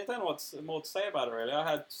Queens. I mean, I don't know what's more to say about it, really. I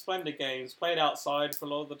had splendid games, played outside for a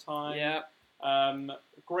lot of the time. Yeah.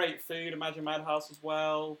 Great food, Imagine Madhouse as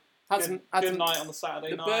well. Good night on the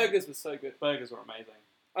Saturday night. The burgers were so good. Burgers were amazing.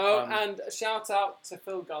 Oh, and a shout out to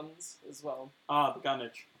Phil Guns as well. The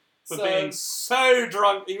Gunnage. For being so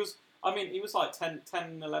drunk. He was like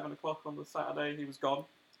 10, 11 o'clock on the Saturday. He was gone.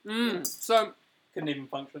 So couldn't even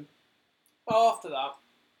function. After that,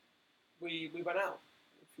 we went out.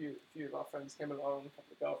 A few of our friends came along, a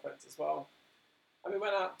couple of girlfriends as well. And we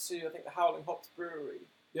went out to, I think, the Howling Hops Brewery.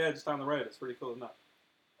 Yeah, just down the road. It's really cool, isn't it?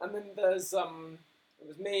 And then there's, it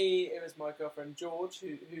was me, it was my girlfriend George,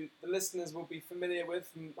 who the listeners will be familiar with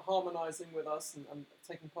from harmonising with us and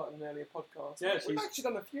taking part in an earlier podcast. Yeah, we've actually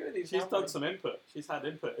done a few of these. She's done some input. She's had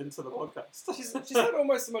input into the podcast. She's had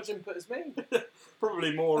almost as much input as me.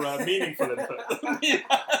 Probably more meaningful input than me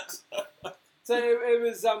had. So it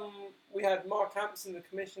was, we had Mark Hampson, the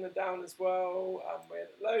commissioner, down as well. We had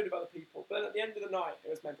a load of other people. But then at the end of the night, it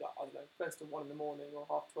was maybe like, I don't know, close to 1 in the morning or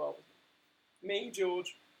 12:30. Me,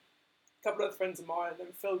 George, a couple of friends of mine, and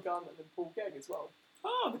then Phil Gunn and then Paul Gegg as well.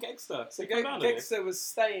 Oh, the Gegster. So Gegster was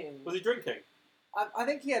staying. Was he drinking? I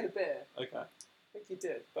think he had a beer. Okay. I think he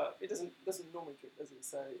did, but he doesn't normally drink, does he?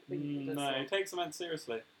 So no, he takes the man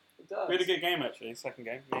seriously. He does. We had a good game actually, second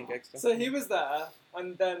game, me and Gegster. So he was there,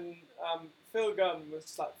 and then Phil Gunn was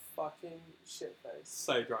just like fucking shit-faced.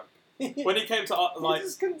 So drunk. When he came to he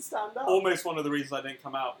just couldn't stand up. Almost one of the reasons I didn't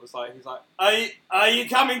come out was like he's like, are you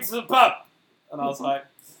coming to the pub? And I was like,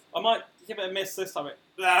 I might give it a miss this time.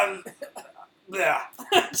 Yeah,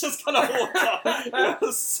 just kind of walked up. It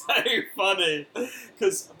was so funny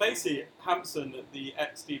because basically Hampson, the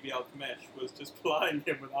ex-DBL commish, was just plying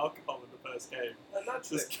him with alcohol in the first game.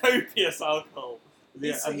 Just copious alcohol.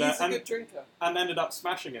 He's a good drinker. And ended up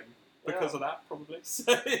smashing him because of that, probably.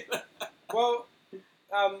 Well,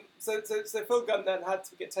 so Phil Gunn then had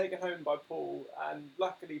to get taken home by Paul, and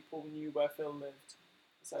luckily Paul knew where Phil lived.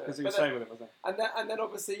 So, Because he was staying with him, wasn't and then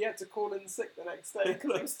obviously he had to call in sick the next day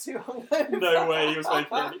because he was too hungover. he? No way he was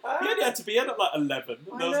making any. He only had to be in at like 11.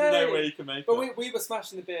 There was no way he could make but it. we were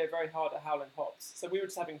smashing the beer very hard at Howling Hops. So we were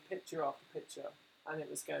just having picture after picture, and it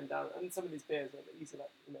was going down. And some of these beers were easy,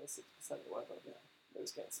 like 6% or whatever. Yeah, it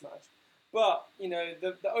was getting smashed. But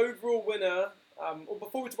the overall winner. Or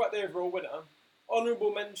before we talk about the overall winner,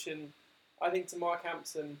 honourable mention, I think, to Mark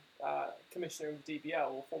Hampson, commissioner of the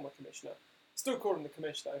DBL, or former commissioner. Still call him the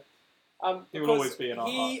commissioner, though. He will always be in our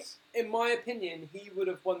hearts. In my opinion, he would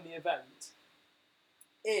have won the event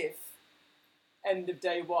if, end of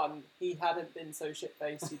day one, he hadn't been so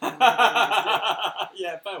shit-faced.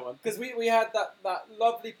 Yeah, fair one. Because we had that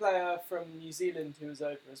lovely player from New Zealand who was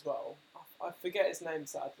over as well. I forget his name,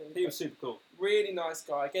 sadly. He was super cool. Really nice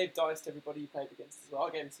guy. I gave dice to everybody he played against as well. I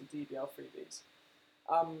gave him some DBL freebies.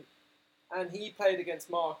 And he played against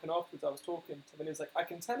Mark, and afterwards I was talking to him, and he was like, I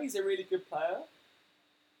can tell he's a really good player,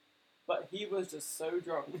 but he was just so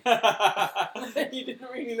drunk. He didn't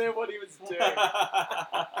really know what he was doing.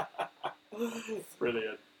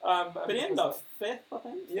 Brilliant. But he ended up 5th, I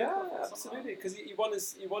think. Yeah, absolutely. Because he won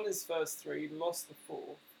his first 3, lost the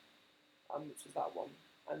 4th, which was that one.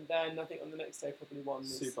 And then I think on the next day probably won.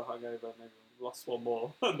 Super hungover, maybe lost one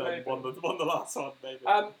more, and then won the last one, maybe.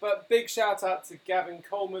 But big shout out to Gavin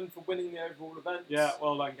Coleman for winning the overall event. Yeah,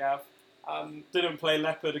 well done, Gav. Didn't play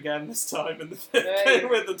Leopard again this time in the 5th game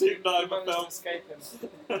with the Team Diver film. Escape him.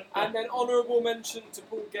 And then honourable mention to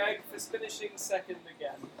Paul Gegg for finishing 2nd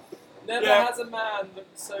again. Never has a man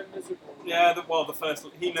looked so miserable. Yeah, the first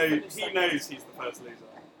he knows he's the first loser.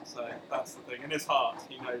 So that's the thing. In his heart,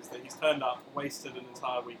 he knows that he's turned up, wasted an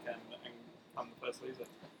entire weekend, and become the first loser.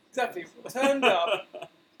 Exactly. Turned up,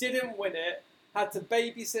 didn't win it, had to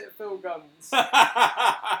babysit Phil Guns.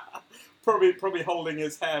 probably holding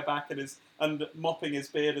his hair back and mopping his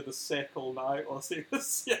beard with a sick all night whilst he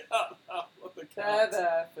was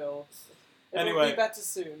There, Phil. It'll be better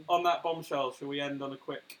soon. On that bombshell, shall we end on a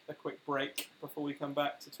quick break before we come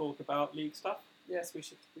back to talk about league stuff? Yes, we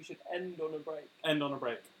should end on a break. End on a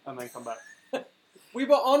break and then come back. We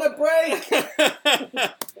were on a break!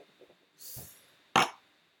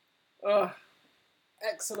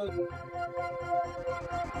 Excellent.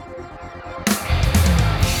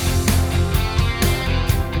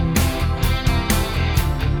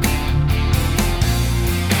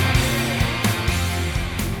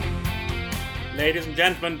 Ladies and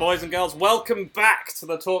gentlemen, boys and girls, welcome back to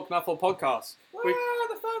the talkNUFFLE podcast.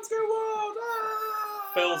 The fans go wild!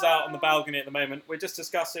 Phil's out on the balcony at the moment. We're just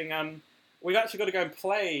discussing. We've actually got to go and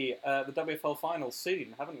play the WFL finals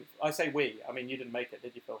soon, haven't we? I say we. I mean, you didn't make it,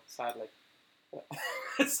 did you, Phil? Sadly.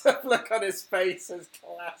 The look on his face is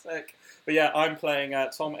classic. But yeah, I'm playing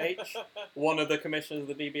Tom H, one of the commissioners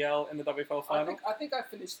of the DBL in the WFL final. I think I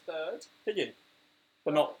finished 3rd. Did you?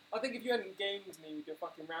 But not. I think if you hadn't gamed me with your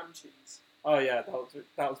fucking ram cheese. Oh yeah,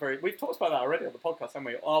 that was very. We've talked about that already on the podcast, haven't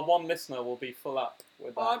we? Our one listener will be full up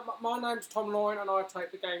with that. My name's Tom Loyne, and I take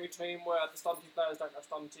the gaming team where the stunty players don't have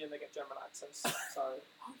stunty and they get general access. So.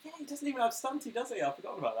 Oh yeah, he doesn't even have stunty, does he? I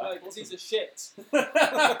forgot about that. No, because he's a shit.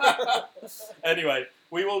 Anyway,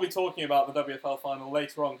 we will be talking about the WFL final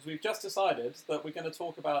later on because we've just decided that we're going to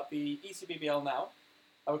talk about the ECBBL now.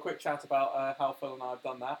 Have a quick chat about how Phil and I have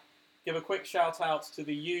done that. Give a quick shout out to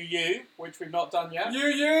the UU, which we've not done yet.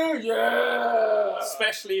 UU, yeah!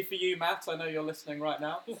 Especially for you, Matt. I know you're listening right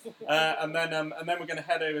now. And then we're going to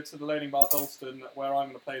head over to the Loading Bar Dalston, where I'm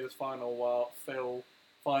going to play this final while Phil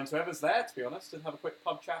finds whoever's there, to be honest, and have a quick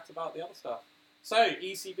pub chat about the other stuff. So,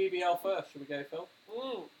 ECBBL first, should we go, Phil?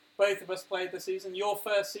 Both of us played this season. Your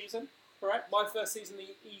first season, correct? My first season,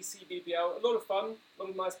 the ECBBL. A lot of fun. A lot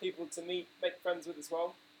of nice people to meet, make friends with as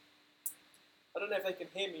well. I don't know if they can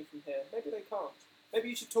hear me from here. Maybe they can't. Maybe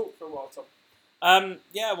you should talk for a while, Tom.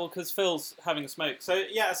 Yeah, well, because Phil's having a smoke. So,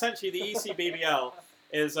 yeah, essentially the ECBBL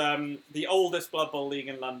is the oldest Blood Bowl league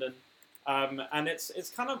in London. And it's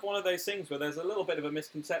kind of one of those things where there's a little bit of a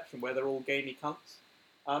misconception where they're all gamey cunts.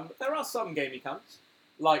 There are some gamey cunts,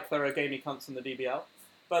 like there are gamey cunts in the DBL.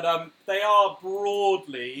 But they are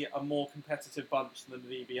broadly a more competitive bunch than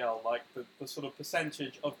the DBL. Like, the sort of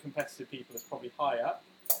percentage of competitive people is probably higher.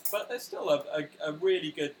 But there's still a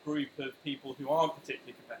really good group of people who aren't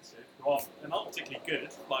particularly competitive, who aren't particularly good,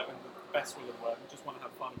 like when the best will of the world, who just want to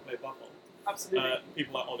have fun and play Blood Bowl. Absolutely.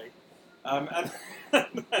 People like Ollie. And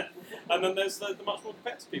then there's the much more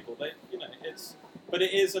competitive people. But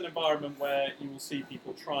it is an environment where you will see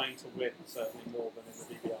people trying to win, certainly more than in the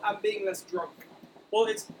DBL. And being less drunk. Well,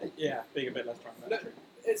 being a bit less drunk,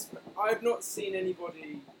 that's true. I've not seen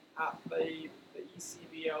anybody at the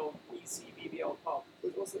ECBBL pub.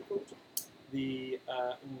 What's it called? The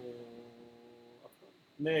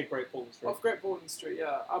Near Great Portland Street. Off Great Portland Street,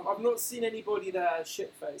 yeah. I've not seen anybody there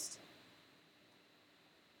shit-faced.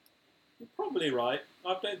 You're probably right.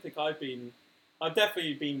 I don't think I've been... I've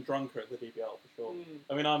definitely been drunker at the DBL, for sure.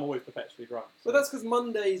 I mean, I'm always perpetually drunk. So. But that's because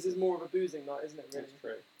Mondays is more of a boozing night, isn't it, really?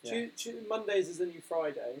 That's true. Yeah. Mondays is the new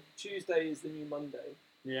Friday. Tuesday is the new Monday.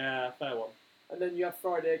 Yeah, fair one. And then you have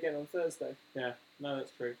Friday again on Thursday. Yeah, no,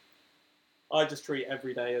 that's true. I just treat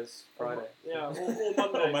every day as Friday. Yeah, or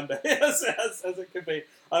Monday. Or Monday, as it could be.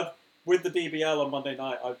 With the DBL on Monday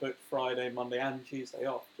night, I booked Friday, Monday and Tuesday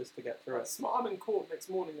off just to get through it. Smart. I'm in court next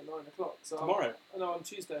morning at 9 o'clock. So Tomorrow? No, on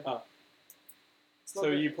Tuesday. Oh. So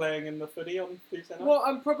are you playing in the footy on Tuesday night? Well,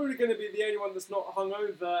 I'm probably going to be the only one that's not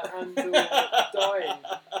hungover and dying.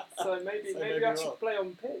 So maybe I should play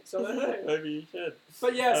on pitch. I don't know. Maybe you should.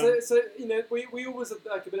 But yeah, so you know, we always have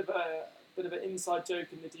like a bit of an inside joke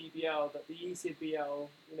in the DBL that the ECBBL,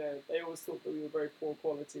 you know, they always thought that we were very poor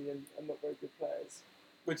quality and not very good players.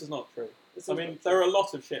 Which is not true. I mean, there are a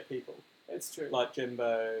lot of shit people. It's true. Like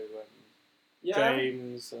Jimbo and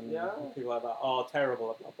James and people like that are terrible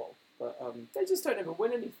at Blood Bowl. But they just don't ever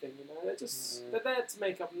win anything, you know. They're there to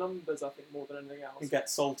make up numbers, I think, more than anything else. And get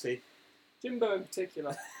salty. Jimbo in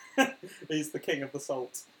particular. He's the king of the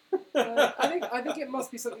salt. I think it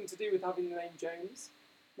must be something to do with having the name James.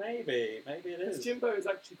 Maybe it is. Because Jimbo is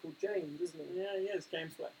actually called James, isn't he? Yeah, he is.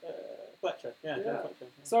 James Fletcher. Yeah, James Fletcher.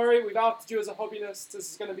 Yeah. Sorry, we've outed you as a hobbyist.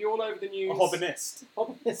 This is going to be all over the news. A hobbyist.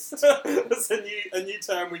 Hobbyist. That's a new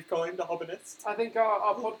term we've coined, a hobbyist. I think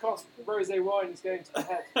our podcast, Rosé Wine, is going to the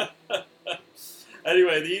head.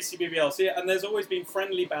 Anyway, the ECBBL. So, and there's always been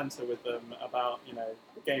friendly banter with them about, you know,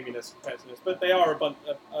 gaminess and competitiveness. But they are a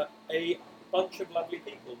bunch of lovely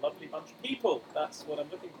bunch of people. That's what I'm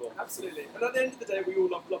looking for. Absolutely. And at the end of the day, we all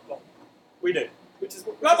love Blood Bowl. We do. Which is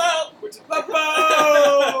Blood Bowl! Which is Blood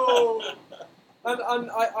Bowl!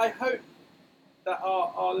 and I hope that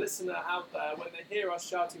our listener out there, when they hear us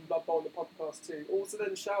shouting Blood Bowl in the podcast too, also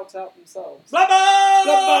then shout out themselves. Blood Bowl!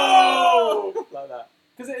 Blood Bowl! Like that.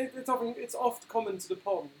 Because it's oft commented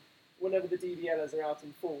upon whenever the DBLers are out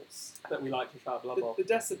in force. That we like to shout Blood Bowl. The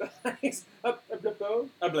decibel is a Blood Bowl.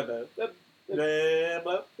 A Blood Bowl.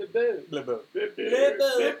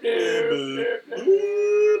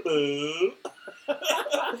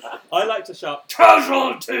 I like to shout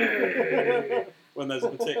casualty when there's a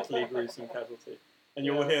particularly gruesome casualty, and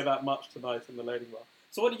you will hear that much tonight in the loading bar.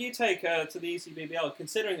 So, what do you take to the ECBBL?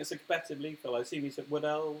 Considering it's a competitive league, Phil, I assume you took Wood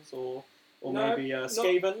Elves or maybe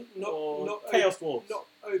Skaven or Chaos Dwarves. Not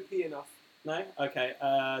OP enough. No. Okay.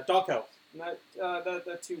 Dark Elves. No,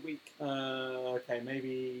 they're too weak. Okay,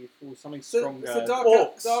 maybe something stronger. So Dark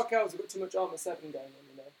Elves have got too much Armour 7 going on,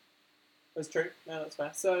 you know. That's true. No, that's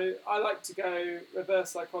fair. So I like to go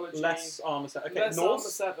reverse psychology. Less Armour 7. Okay, less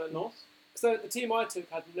Norse? Armour 7. Norse? So the team I took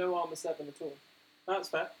had no Armour 7 at all. That's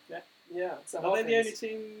fair, yeah. Yeah. So are they the only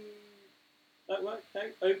team... No,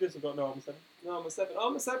 Ogres have got no Armour 7. No Armour 7.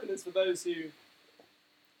 Armour 7 is for those who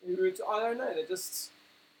I don't know, they're just...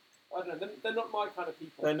 I don't know, they're not my kind of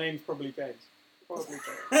people. Their name's probably James. Probably James.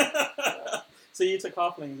 Yeah. So you took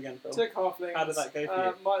Halflings again, Phil? Took Halflings. How did that go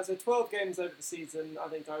for you? So 12 games over the season. I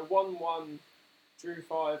think I won 1, drew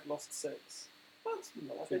 5, lost 6. I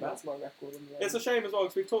think that's my record. It's a shame as well,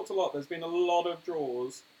 because we've talked a lot. There's been a lot of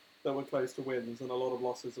draws that were close to wins and a lot of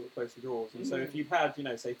losses that were close to draws. And so if you'd had,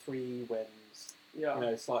 say 3 wins,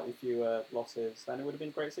 slightly fewer losses, then it would have been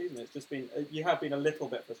a great season. It's just been, you have been a little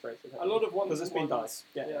bit frustrated. A lot of ones. Because it's been dice.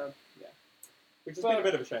 Yeah. Which has been a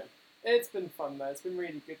bit of a shame. It's been fun though. It's been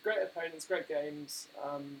really good. Great opponents, great games.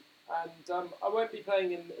 I won't be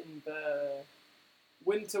playing in the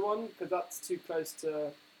winter one because that's too close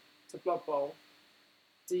to Blood Bowl.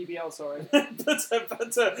 DBL, sorry.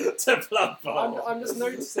 to Blood Bowl. I'm just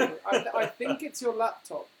noticing. I think it's your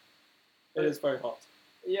laptop. It is very hot.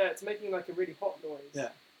 Yeah, it's making like a really hot noise. Yeah,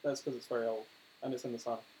 that's because it's very old and it's in the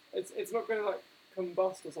sun. It's not going to like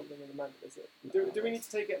combust or something in a moment, is it? Do we need to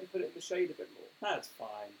take it and put it in the shade a bit more? That's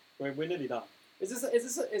fine. We're nearly done. Is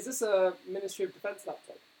this a Ministry of Defence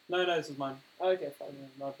laptop? No, this is mine. Okay, fine.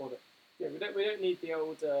 Yeah, I bought it. Yeah, we don't need the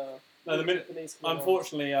old.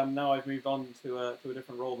 Unfortunately, now I've moved on to a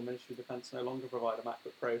different role. The Ministry of Defence no longer provide a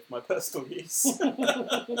MacBook Pro for my personal use.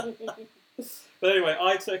 But anyway,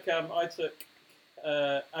 I took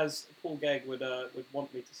as Paul Gegg would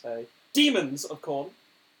want me to say, Demons of Corn,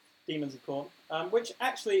 which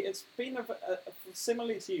actually it's been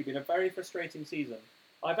similarly to you, been a very frustrating season.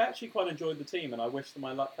 I've actually quite enjoyed the team, and I wish that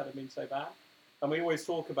my luck hadn't been so bad. And we always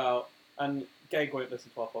talk about, and Gegg won't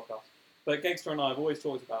listen to our podcast, but Gegster and I have always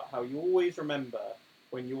talked about how you always remember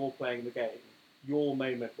when you're playing the game, your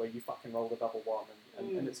moment where you fucking rolled a double 1,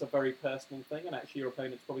 and it's a very personal thing, and actually your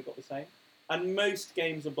opponent's probably got the same. And most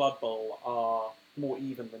games of Blood Bowl are more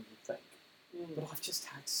even than you think. Mm. But I've just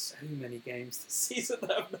had so many games this season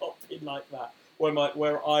that have not been like that.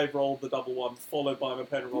 Where I've rolled the double one, followed by my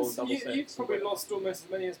opponent rolling double six. You've probably lost almost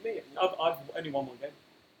as many as me. I've only won one game.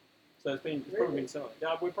 So it's probably been similar.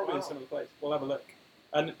 Yeah, we're probably in a similar place. We'll have a look.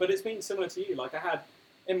 But it's been similar to you. Like I had,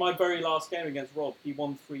 in my very last game against Rob, he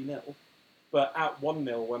won 3-0. But at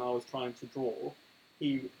 1-0 when I was trying to draw,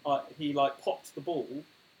 he like popped the ball,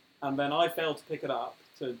 and then I failed to pick it up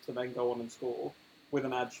to then go on and score with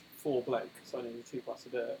an edge 4 bloke. So I needed 2+ to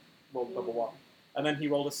do it. Rolled double 1. And then he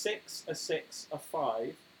rolled a 6, a 6, a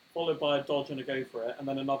 5, followed by a dodge and a go for it, and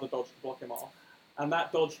then another dodge to block him off. And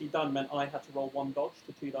that dodge he done meant I had to roll 1 dodge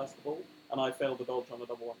to 2 dice the ball, and I failed the dodge on a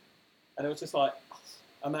double 1. And it was just like,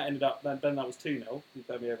 and that ended up, then that was 2-0. He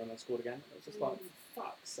turned me over and then scored again. It was just like,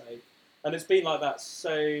 fuck's sake. And it's been like that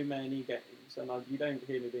so many games, and you don't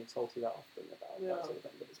hear me being salty that often about that sort of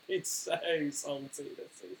thing, but it's been so salty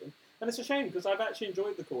this season. And it's a shame, because I've actually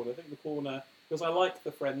enjoyed the corner. I think the corner, because I like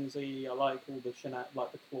the frenzy, I like all the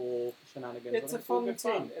like the claw shenanigans. It's a fun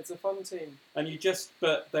team. It's a fun team. And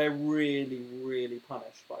but they're really, really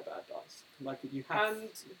punished by bad dice. Like you have. And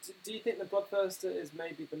do you think the Bloodthirster is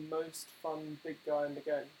maybe the most fun big guy in the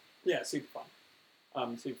game? Yeah, super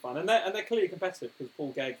fun. Super fun, and they're clearly competitive because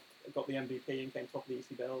Paul Gegg got the MVP and came top of the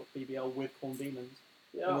ECBBL with Corn Demons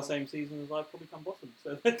in the same season as I've probably come bottom.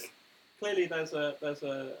 So clearly there's a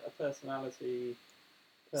personality.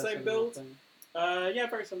 Same build. Thing. Yeah,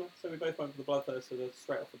 very similar. So we both went for the Bloodthirster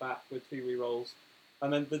straight off the bat with 2 rerolls.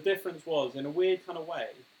 And then the difference was, in a weird kind of way,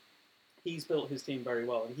 he's built his team very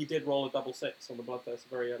well. And he did roll a double 6 on the Bloodthirster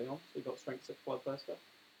very early on. So he got strength 6 Bloodthirster,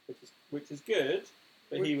 which is good.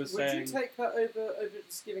 But he was saying... Would you take that over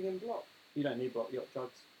just giving him block? You don't need block. You got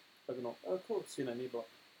Jugs. Juggernaut. Oh, of course. You don't need block.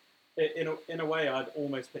 In a way, I'd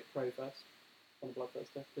almost pick Crow first on the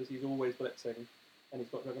Bloodthirster, because he's always blitzing and he's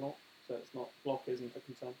got Juggernaut. So it's not... Block isn't a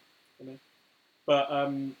concern for me.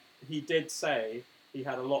 But he did say he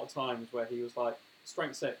had a lot of times where he was like,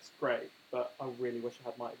 strength 6, great, but I really wish I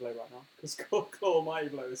had Mighty Blow right now, because Claw Mighty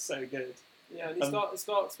Blow is so good. Yeah, and it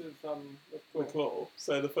starts with Claw.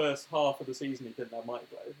 So the first half of the season he didn't have Mighty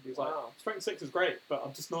Blow. He was like, strength 6 is great, but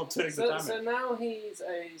I'm just not doing the damage. So now he's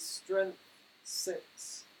a strength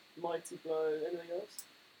 6 Mighty Blow. Anything else?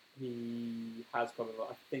 He has got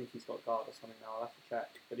I think he's got guard or something now. I'll have to check,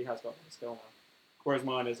 but he has got another skill now. Whereas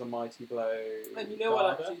mine is a Mighty Blow. And you know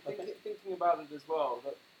what? Actually, thinking about it as well,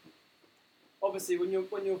 that obviously when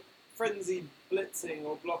you're frenzied blitzing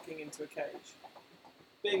or blocking into a cage,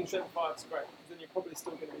 being strength 5 is great, because then you're probably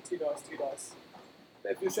still going to be 2 dice.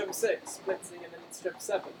 But if you're strength 6 blitzing and then it's strength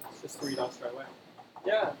 7, it's just 3 dice straight away.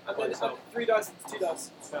 Yeah, and then 3 dice into 2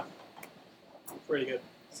 dice. Yeah, it's really good.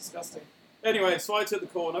 It's disgusting. Anyway, so I took the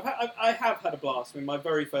call, and I have had a blast. I mean, my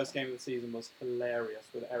very first game of the season was hilarious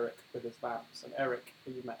with Eric with his vamps. And Eric,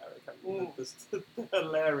 you met Eric, haven't you? This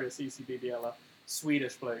hilarious ECBBL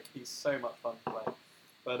Swedish bloke. He's so much fun to play.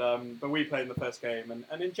 But we played in the first game,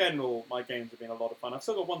 and in general, my games have been a lot of fun. I've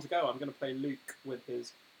still got one to go. I'm going to play Luke with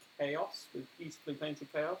his Chaos, with beautifully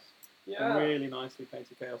painted Chaos. Yeah. A really nicely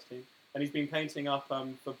painted Chaos team. And he's been painting up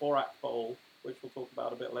for Borak Bowl, which we'll talk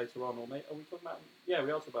about a bit later on. Are we talking about? Yeah, we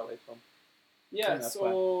are talking about later on. Yes,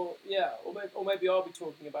 or maybe I'll be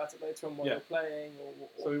talking about it later on while we're playing.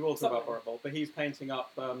 So we will talk about Borak Bowl, but he's painting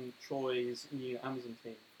up Troy's new Amazon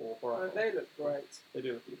team for Borak Bowl. They look great. They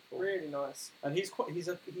do look beautiful. Really nice. And he's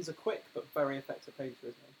a quick but very effective painter,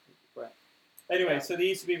 isn't he? Great. Anyway, so the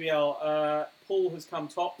ECBBL, Paul has come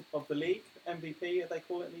top of the league, MVP, they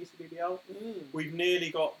call it in the ECBBL. We've nearly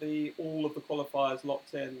got all of the qualifiers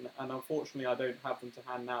locked in, and unfortunately I don't have them to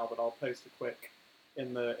hand now, but I'll post a quick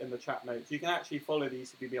in the chat notes. You can actually follow the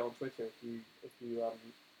ECBBL on Twitter if you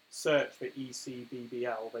search for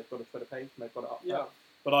ECBBL. They've got a Twitter page and they've got it up there.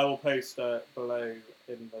 But I will post below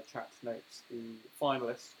in the chat notes the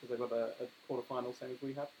finalists, because they've got a quarter-final, same as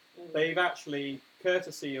we have. They've actually,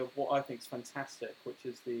 courtesy of what I think is fantastic, which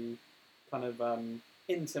is the kind of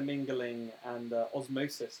intermingling and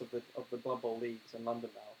osmosis of the Blood Bowl leagues in London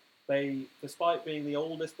now. They, despite being the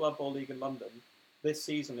oldest Blood Bowl league in London, this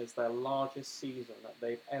season is their largest season that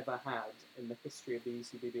they've ever had in the history of the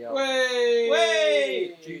ECBBL.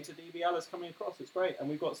 Way! Due to DBLers coming across, it's great. And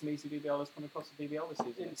we've got some ECBBLers coming across the DBL this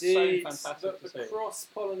season. Indeed. It's so fantastic to see. The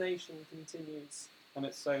cross-pollination continues. And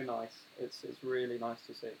it's so nice. It's really nice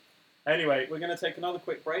to see. Anyway, we're going to take another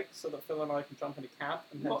quick break so that Phil and I can jump in a cab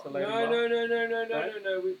and head to Lady Bar.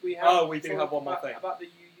 No. We have we do have one more thing. About the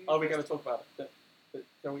UU. Oh, we're going to talk about it.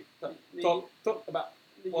 Shall we talk about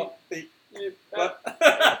what the... What?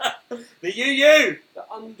 The UU! The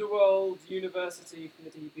underworld university from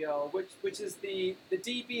the DBL, which is the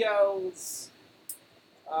DBL's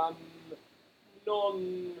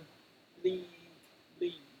non-league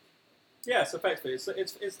league. Yes, effectively,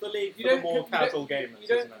 it's the league You for the don't more com- you casual don't- gamers. You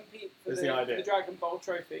don't isn't it? compete for Is the the idea. Dragon Ball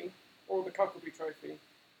trophy or the Cuckleby trophy,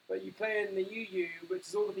 but you play in the UU, which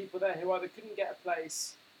is all the people there who either couldn't get a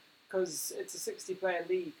place because it's a 60-player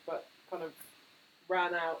league, but kind of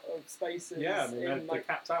ran out of spaces. Yeah, I mean, in they're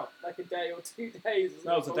capped out. like a day or 2 days.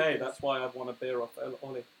 That was a day. That's why I've won a beer off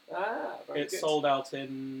Ollie. Very It's good. sold out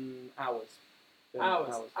in hours.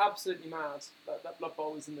 Hours. Absolutely mad that Blood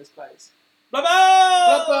Bowl is in this place. Blood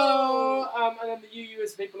Blood Bowl! Bowl! And then the UU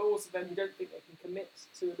is people also then who don't think they can commit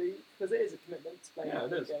to a league, because it is a commitment to playing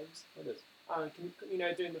games. It is. And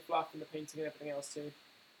doing the fluff and the painting and everything else too.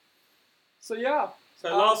 So yeah.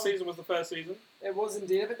 So last season was the first season. It was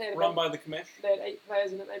indeed. I think they had run by the commish. They had 8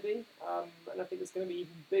 players in it maybe, and I think it's going to be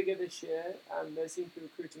even bigger this year. And they seem to be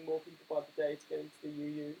recruiting more people by the day to get into the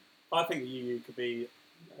UU. I think the UU could be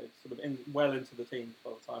sort of well into the teams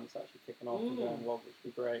by the time it's actually kicking off and going along, which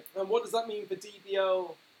would be great. And what does that mean for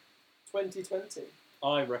DBL 2020?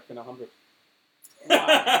 I reckon 100.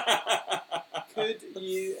 Wow. Could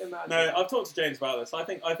you imagine? No, I've talked to James about this. I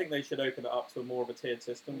think they should open it up to a more of a tiered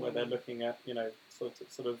system where they're looking at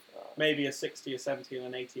sort of maybe a 60, a 70, and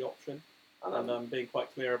an 80 option, and being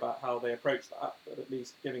quite clear about how they approach that, but at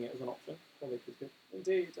least giving it as an option. I think is good.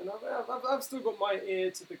 Indeed, and I've still got my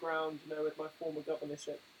ear to the ground, with my former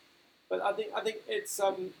governorship. But I think it's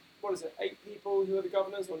 8 people who are the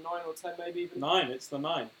governors, or 9 or 10 maybe even. 9. It's the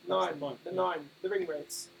 9. That's the point. The 9, the ring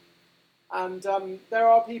rates. And there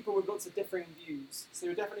are people with lots of differing views. So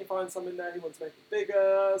you'll definitely find some in there who want to make it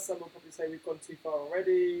bigger. Some will probably say we've gone too far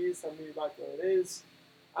already. Some who like where it is.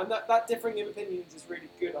 And that differing of opinions is really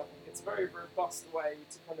good, I think. It's a very robust way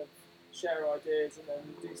to kind of share ideas and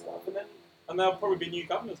then do stuff. And there'll probably be new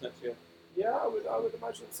governors next year. Yeah, I would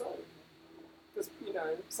imagine so. Because,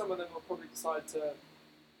 some of them will probably decide to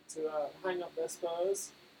hang up their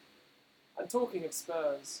spurs. And talking of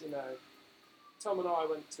spurs, Tom and I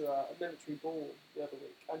went to a military ball the other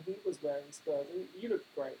week, and he was wearing spurs. And you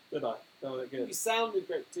looked great. Did I? They looked good. You sounded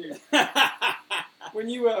great too. when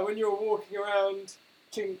you were walking around,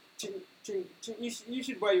 ching ching ching ching. You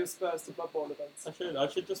should wear your spurs to Blood Bowl events. I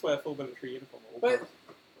should just wear a full military uniform. But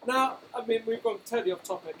now, we've gone totally off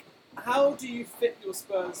topic. How do you fit your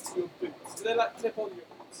spurs to your boots? Do they clip on your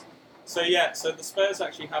boots? So the spurs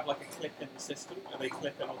actually have a clip-in system, and they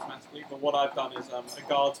clip in automatically. But what I've done is a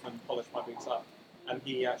guardsman polished my boots up, and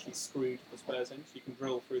he actually screwed the spurs in, so you can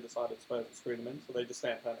drill through the side of the spurs and screw them in, so they just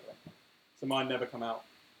stay in permanently. So mine never come out.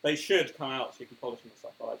 They should come out so you can polish them and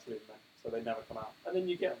stuff, but I like to leave them in, so they never come out. And then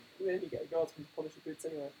you get a guardsman to polish your boots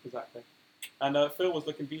anyway. Exactly. And Phil was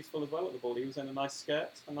looking beautiful as well at the ball. He was in a nice skirt,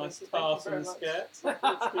 a nice tartan skirt.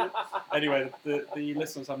 That's good. Anyway, the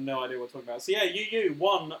listeners have no idea what we're talking about. So yeah, UU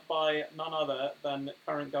won by none other than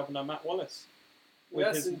current Governor Matt Wallace.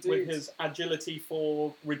 With his agility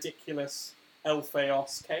for ridiculous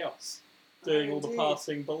Elfeos chaos. Doing all the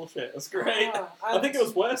passing bullshit. That's great. I think it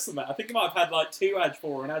was worse than that. I think he might have had 2 Ag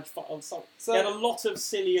 4 and Ag 5 or something. So he had a lot of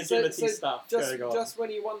silly agility stuff going on. Just when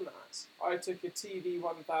he won that, I took a TV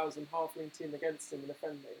 1000 halfling team against him in a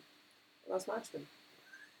friendly, and I smashed him.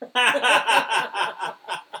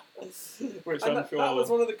 Which and I'm sure that was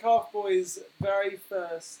one of the Calf Boys' very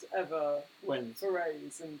first ever wins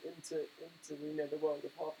forays into the world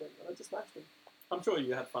of halfling, and I just smashed him. I'm sure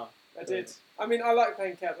you had fun. I did. I like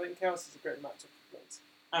playing Kev. I think Chaos is a great matchup for players.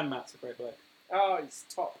 And Matt's a great bloke. Oh, he's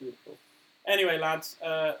top. Beautiful. Anyway, lads,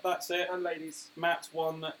 that's it. And ladies. Matt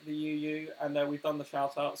won the UU, and we've done the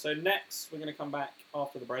shout-out. So next, we're going to come back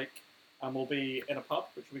after the break, and we'll be in a pub,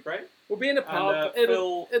 which will be great. We'll be in a pub.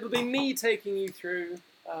 It'll be me taking you through...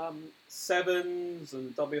 Sevens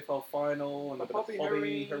and WFL final and a bit of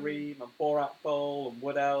Hobby, Hareem and Borat Bowl and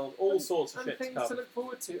Wood Elves, all sorts of shit to come. And things to look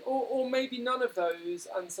forward to. Or maybe none of those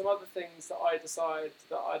and some other things that I decide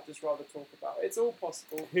that I'd just rather talk about. It's all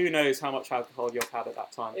possible. Who knows how much alcohol you've had at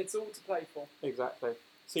that time. It's all to play for. Exactly.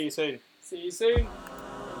 See you soon. See you soon.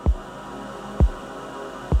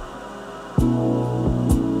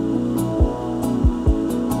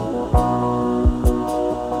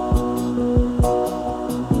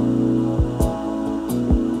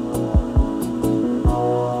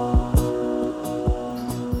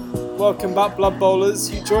 Welcome back, Blood Bowlers.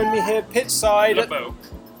 You join me here pitchside Blood Bowl.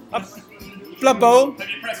 Blood Bowl? Have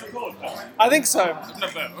you pressed record? I think so.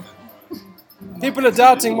 Blood Bowl. People are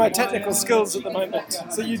doubting my technical skills at the moment.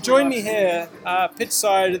 So you join me here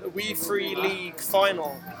pitchside at the We Free League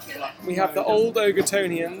final. We have the old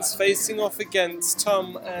Ogertonians facing off against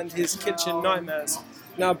Tom and his kitchen nightmares.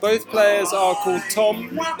 Now, both players are called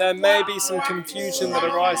Tom. There may be some confusion that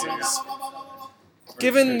arises.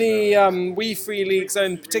 Given the We Free League's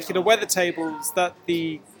own particular weather tables that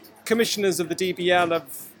the commissioners of the DBL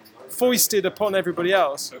have foisted upon everybody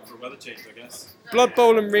else, Hope for a weather change, I guess. Blood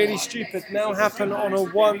Bowl and Really Stupid now happen on a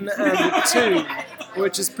 1 and a 2,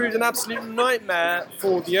 which has proved an absolute nightmare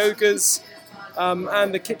for the Ogres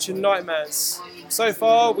and the Kitchen Nightmares. So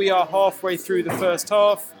far, we are halfway through the first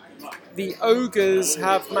half. The Ogres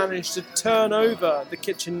have managed to turn over the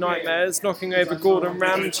Kitchen Nightmares, knocking over Gordon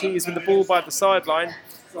Ramcheese with the ball by the sideline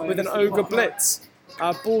with an Ogre blitz.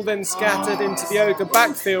 Ball then scattered into the Ogre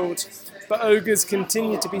backfield, but Ogres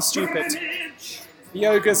continue to be stupid. The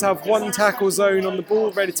Ogres have one tackle zone on the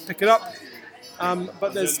ball ready to pick it up,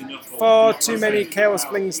 but there's far too many Chaos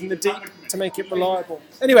Flings in the deep to make it reliable.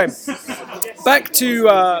 Anyway, back to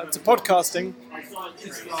podcasting.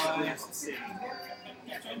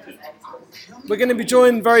 We're going to be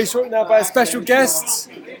joined very shortly now by a special guest.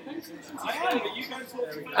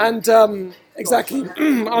 And exactly,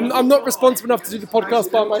 I'm not responsible enough to do the podcast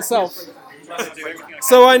by myself.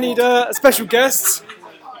 So I need a special guest.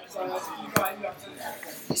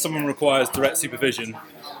 Someone requires direct supervision.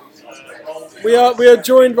 We are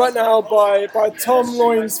joined right now by Tom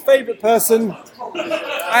Loyne's favourite person.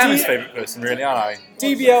 I am his favourite person, really, aren't I?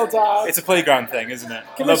 DBL dad. It's a playground thing, isn't it?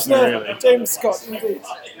 Commissioner Loves me, really. James Scott, indeed.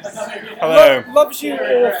 Hello. Loves you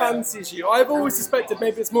or fancies you. I've always suspected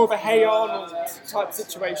maybe it's more of a Hey Arnold type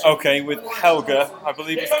situation. Okay, with Helga, I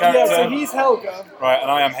believe is the character. Yeah, so he's Helga. Right, and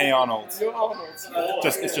I am Hey Arnold. You're Arnold.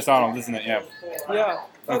 It's just Arnold, isn't it? Yeah. Yeah.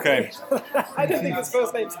 Okay. I don't think his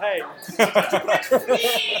first name's Hey.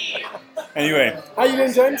 Anyway, How you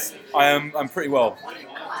doing, James? I'm pretty well.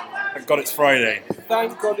 Thank God it's Friday.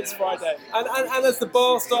 Thank God it's Friday. And as the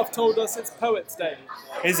bar staff told us, it's Poets' Day.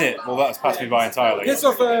 Is it? Well, that's passed me by entirely. Piss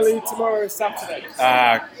off early, tomorrow is Saturday.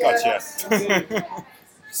 Ah, gotcha.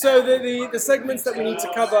 So the segments that we need to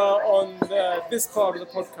cover on this part of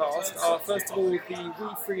the podcast are, first of all, the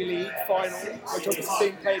We Free League final, which obviously is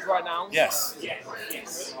being played right now. Yes.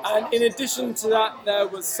 And in addition to that, there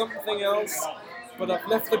was something else, but I've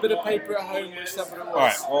left a bit of paper at home which said what it was.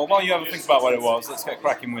 Alright, well, while you have a think about what it was, let's get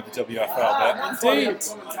cracking with the WFL bit. Indeed.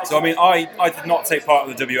 So, I mean, I did not take part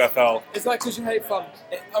of the WFL. Is that because you hate fun?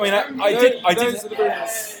 I mean, I did. Those are the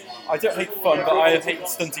rules. I don't hate fun, but I have hated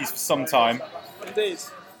stunties for some time. Indeed.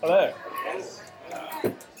 Hello.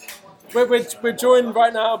 We're joined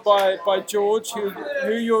right now by George,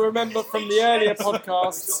 who you'll remember from the earlier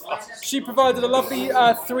podcasts. She provided a lovely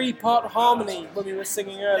 3-part harmony when we were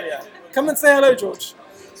singing earlier. Come and say hello, George.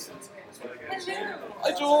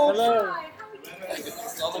 Hi, George. Hello.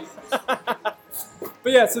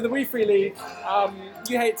 But yeah, so the We Free League,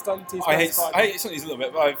 you hate stunties. I hate stunties a little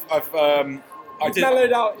bit, but I've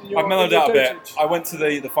mellowed out in your I've mellowed out a bit. dosage. I went to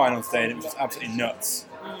the finals day and it was just absolutely nuts.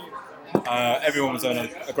 Everyone was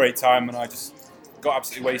having a great time and I just got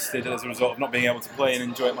absolutely wasted as a result of not being able to play and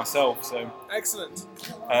enjoy it myself. So Excellent.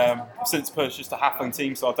 I've since purchased a halfling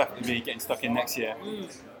team, so I'll definitely be getting stuck in next year.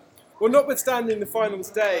 Well, notwithstanding the finals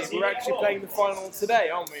day, we're actually playing the final today,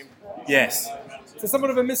 aren't we? Yes. So somewhat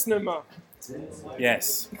of a misnomer.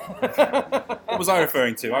 Yes. What was I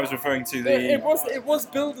referring to? I was referring to the... It was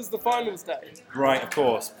billed as the finals day. Right, of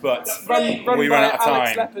course, but Run we by ran out of Alex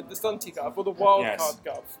time. Leopard, the stunty gov, or the wild Yes. card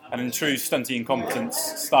gov. And in true stunty incompetence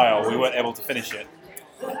style, we weren't able to finish it.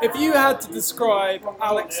 If you had to describe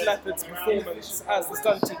Alex Leopard's performance as the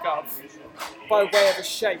stunty gov by way of a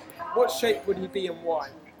shape, what shape would he be and why?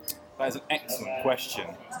 That is an excellent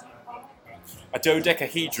question. A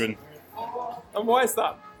dodecahedron, And why is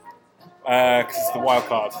that? because it's the wild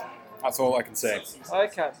card. That's all I can say.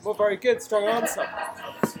 Okay, well, very good, strong answer.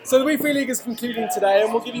 So the We Free League is concluding today,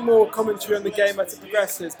 and we'll give you more commentary on the game as it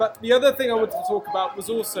progresses. But the other thing I wanted to talk about was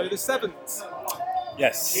also the sevens.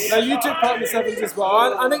 Yes. Now, you took part in the sevens as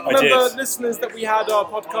well. I think, I remember, did. listeners, that we had our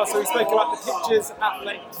podcast where we spoke about the pitches at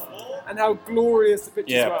length and how glorious the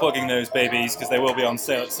pitches Yeah, were. plugging those babies because they will be on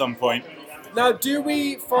sale at some point. Now, do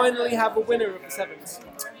we finally have a winner of the sevens?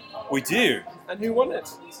 We do. And who won it?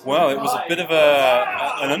 Well, it was a bit of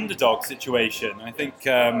an underdog situation. I think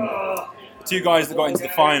the two guys that got into the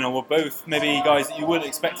final were both maybe guys that you weren't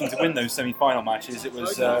expecting to win those semi-final matches. It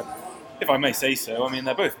was, if I may say so, I mean,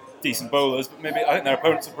 they're both decent bowlers, but maybe I think their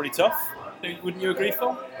opponents are pretty tough. Wouldn't you agree,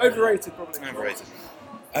 Phil? Overrated, probably. Overrated.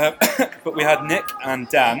 But we had Nick and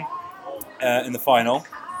Dan in the final.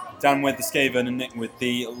 Dan with the Skaven and Nick with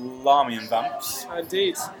the Larmian Vamps.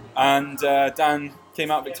 Indeed. And Dan came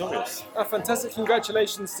out victorious. Fantastic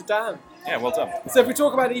congratulations to Dan. Yeah, well done. So if we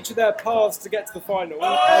talk about each of their paths to get to the final,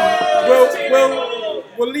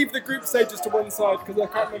 we'll leave the group stages to one side because I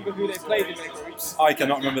can't remember who they played in their groups. I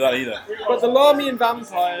cannot remember that either. But the Larmian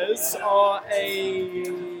Vampires are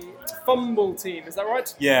a fumble team, is that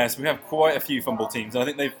right? Yes, we have quite a few fumble teams, and I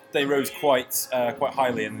think they rose quite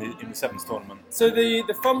highly in the sevens tournament. So the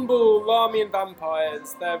fumble Larmian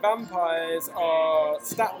Vampires, their vampires are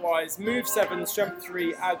stat-wise move 7, strength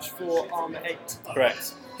 3, edge 4, armor 8.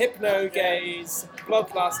 Correct. Hypno, gaze,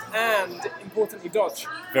 bloodlust, and importantly dodge.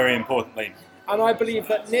 Very importantly. And I believe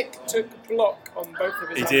that Nick took block on both of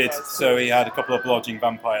his He vampires. did, so he had a couple of blodging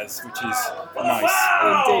vampires, which is nice.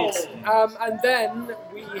 Indeed. And then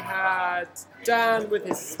we had Dan with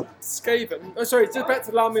his Skaven. Oh, sorry, just back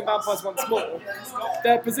to Larmian Vampires once more.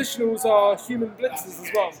 Their positionals are human blitzers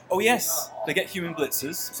as well. Oh yes, they get human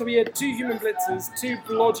blitzers. So we had 2 human blitzers, 2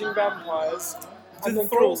 blodging vampires. Do and the then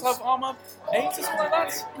thralls thralls. have armor 8 or something like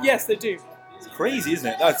that? Yes, they do. It's crazy, isn't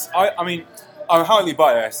it? I mean, I'm highly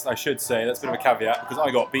biased, I should say. That's a bit of a caveat because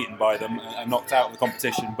I got beaten by them and knocked out of the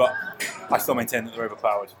competition, but I still maintain that they're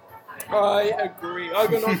overpowered. I agree. I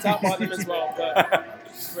got knocked out by them as well, but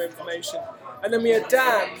for information. And then we had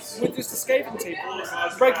Dan with just a Skaven team,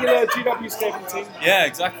 regular GW Skaven team. Yeah,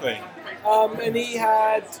 exactly. And he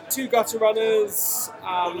had 2 gutter runners,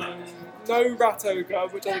 no rat ogre,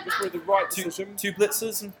 which I think was probably the right decision. 2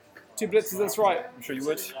 blitzers, and 2 blitzers, that's right. I'm sure you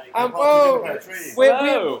would.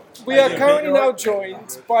 Well, we are currently now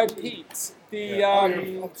joined by Pete, the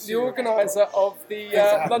organiser of the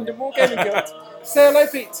London Wargaming Guild. Say hello,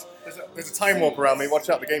 Pete. There's a time warp around me. Watch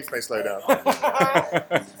out, the games may slow down.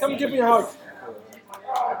 Come give me a hug.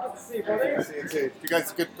 Good to see you, buddy. You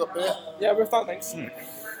guys good up there? Yeah, we're fine, thanks.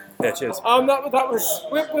 Yeah, cheers. That was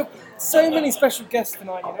we're so many special guests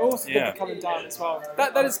tonight, you know, also Yeah. coming down as well.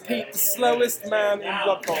 That is Pete, the slowest man in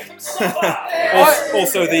Blood Bombs.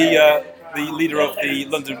 Also the leader of the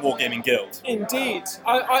London Wargaming Guild. Indeed.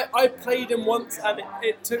 I played him once and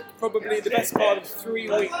it took probably the best part of 3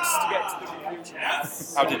 weeks to get to the conclusion.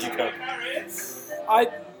 How did you cope?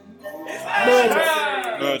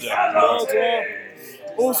 Murder.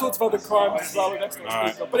 All sorts of other crimes as well with excellent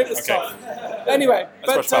people, but it was tough. Anyway,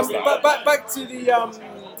 Let's rush past that. back to the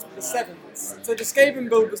sevens. So the Skaven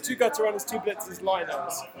build was 2 gutter runners, 2 blitzers,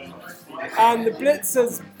 linos. And the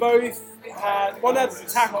blitzers both had, one had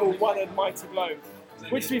tackle, one had mighty blow.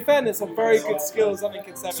 Which, to be fairness, are very good skills, I think,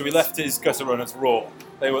 in sevens. So we left his gutter runners raw.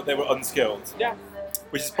 They were unskilled. Yeah.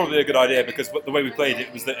 Which is probably a good idea because the way we played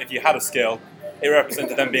it was that if you had a skill, it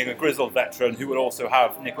represented them being a grizzled veteran who would also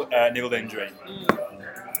have niggled injury.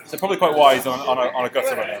 So probably quite wise on a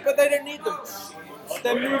gutter runner. But they don't need them.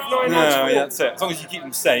 They move 9 No, yeah, that's it. As long as you keep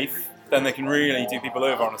them safe, then they can really do people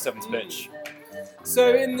over on a sevens pitch.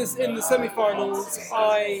 So in the semi-finals,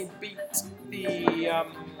 I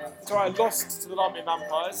lost to the Larmian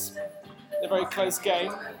Vampires in a very close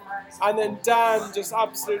game, and then Dan just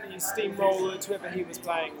absolutely steamrolled whoever he was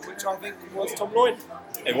playing, which I think was Tom Loyne.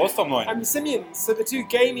 It was Tom Loyne. And the Simians, so the 2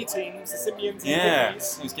 gamey teams, the Simians and the Yeah,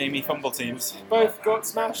 Pygmies, those gamey fumble teams. both got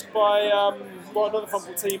smashed by another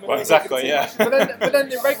fumble team. And Well, another exactly, team. yeah. But then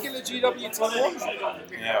the regular GW team won.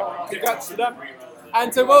 Yeah. Congrats to them.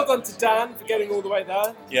 And so well done to Dan for getting all the way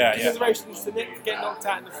there. Yeah, yeah. Congratulations to Nick for getting knocked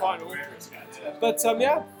out in the final. But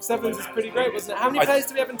yeah, sevens is pretty great, wasn't it? How many players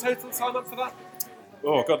do we have in total sign up for that?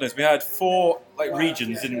 Oh goodness, we had 4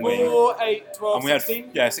 regions, didn't we? 4, 8, 12, And we had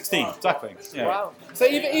 16? 16, exactly. Yeah. Wow. So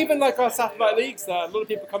even like our satellite leagues there, a lot of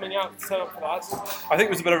people coming out to turn up for that. I think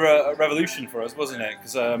it was a bit of a revolution for us, wasn't it?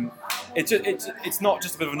 Because it's not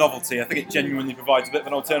just a bit of a novelty. I think it genuinely provides a bit of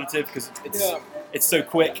an alternative because it's so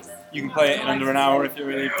quick. You can play it in under an hour if you're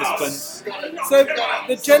really disciplined. So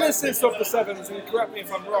the genesis of the sevens, and correct me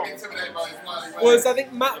if I'm wrong, was I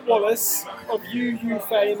think Matt Wallace of UU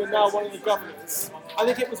fame and now one of the governors. I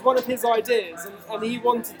think it was one of his ideas, and he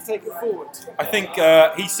wanted to take it forward. I think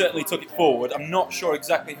he certainly took it forward. I'm not sure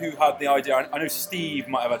exactly who had the idea. I know Steve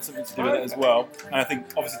might have had something to do with it as well, and I think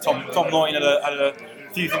obviously Tom Loyne had a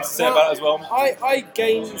few things to say about it as well. I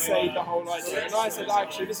gainsayed the whole idea, and I said,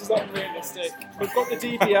 actually, this is unrealistic. We've got the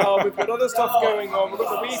DBL, we've got other stuff going on, we've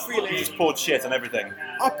got the Wii Free He League. just poured shit on everything.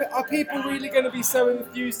 Are people really going to be so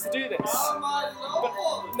enthused to do this?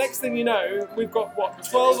 But next thing you know, we've got,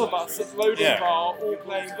 12 of us at the loading bar all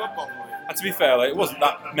playing Blood Bowl. And to be fair, like, it wasn't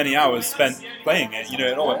that many hours spent playing it.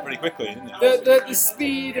 It all went pretty quickly, didn't it? The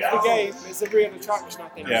speed of the game is a real attraction, I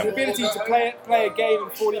think. Yeah. The ability to play a game in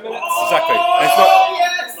 40 minutes. Exactly.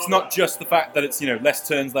 And it's not just the fact that it's less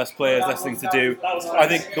turns, less players, less things to do. I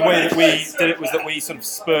think the way that we did it was that we sort of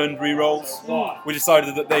spurned rerolls. We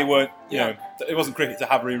decided that they weren't, that it wasn't cricket to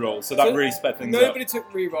have rerolls, so that really sped things up. Nobody took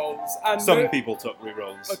rerolls. And Some people took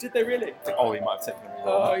rerolls. Oh, did they really? I think Ollie might have taken a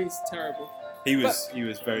reroll. Oh, he's terrible. He was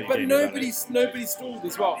very. But game nobody about stalled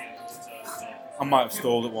as well. I might have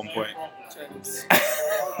stalled at one point.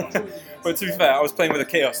 But to be fair, I was playing with a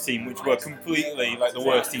Chaos team, which were completely like the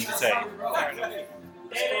worst team to take.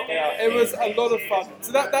 Yeah, it was a lot of fun.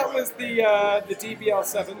 So that was the DBL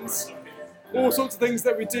sevens. All sorts of things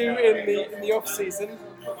that we do in the off season.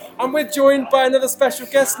 And we're joined by another special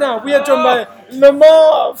guest now. We are joined by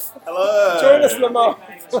Lamarv. Hello. Join us, Lamarv.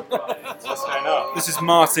 What's going on? This is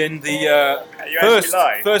Martin, the you actually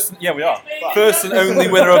live? first first and only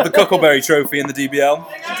winner of the Cuckleberry Trophy in the DBL.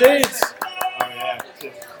 Indeed. Oh, yeah.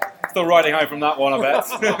 Still riding high from that one, I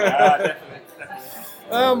bet. Definitely.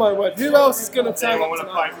 Oh my word. Who else is going to turn Anyone up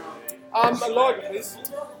want a tonight? pint? A lager, please.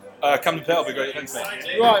 Come to play, will be great, thanks,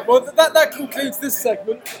 mate. Right, well that concludes this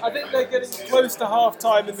segment. I think they're getting close to half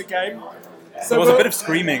time in the game. So There was a bit of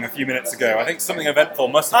screaming a few minutes ago. I think something eventful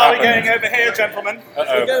must have Are we happened. going over here, gentlemen?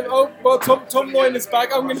 Uh-oh. well, Tom Loyne is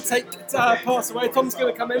back. I'm going to pass away. Tom's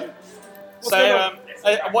going to come in. What's going on?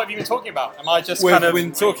 What have you been talking about? Am I just We've kind of...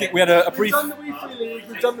 been talking. We had a We've brief. done the Wii Free League.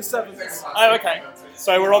 We've done the sevens. Oh, okay.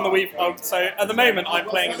 So we're on the Wii... Oh, so at the moment I'm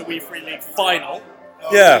playing in the Wii Free League final.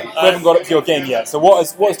 Yeah, we haven't got up to your game yet. So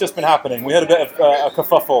what's just been happening? We had a bit of a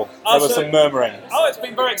kerfuffle. There was some murmuring. Oh, it's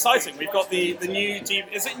been very exciting. We've got the new...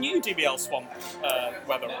 Is it new DBL Swamp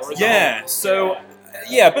weather? Or is Yeah. So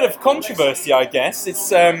a bit of controversy, I guess. It's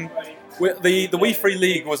the Wii Free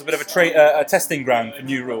League was a bit of a testing ground for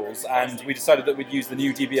new rules, and we decided that we'd use the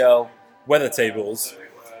new DBL weather tables.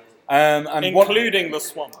 including the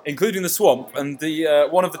Swamp. Including the swamp, and the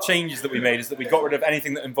one of the changes that we made is that we got rid of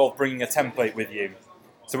anything that involved bringing a template with you.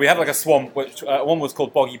 So we had like a swamp, which one was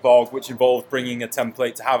called Boggy Bog, which involved bringing a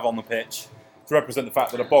template to have on the pitch to represent the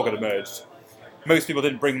fact that a bog had emerged. Most people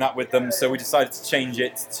didn't bring that with them, so we decided to change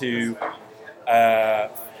it to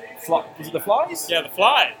was it the flies? Yeah, the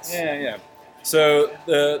flies. Yeah. So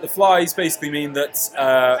the flies basically mean that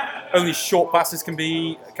only short passes can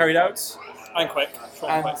be carried out. And quick.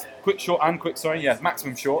 Short and Quick,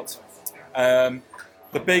 maximum short.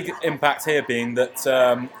 The big impact here being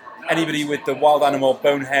that anybody with the wild animal,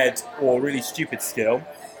 bonehead, or really stupid skill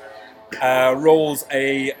rolls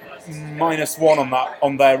a -1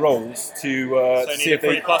 on their rolls to So see need a if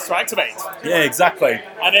they. 3+ to activate. Yeah, exactly.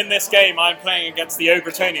 And in this game, I'm playing against the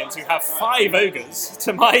Ogretonians, who have 5 ogres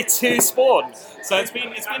to my 2 spawn. So it's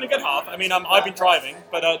been a good half. I mean, I've been driving,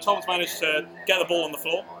 but Tom's managed to get the ball on the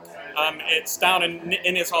floor. It's down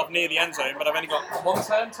in his half near the end zone, but I've only got 1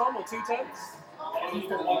 turn, Tom, or 2 turns?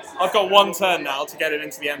 I've got 1 turn now to get it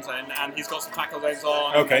into the end zone, and he's got some tackle zones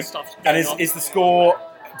on. Okay. And stuff And going on. is the score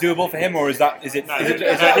doable for him, or is it? No, is it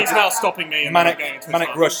he's now stopping me and manic going into his manic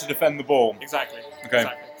half. rush to defend the ball? Exactly. Okay.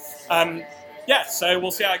 Exactly. So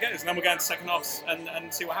we'll see how it goes, and then we'll go into second halves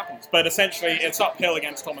and see what happens. But essentially, it's uphill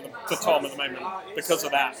against Tom at the moment because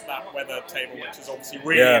of that weather table, which is obviously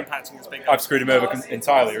really impacting his big. I've screwed him over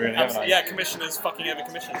entirely, really, haven't I? Yeah, commissioners fucking over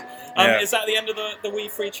commissioners. Is that the end of the Wii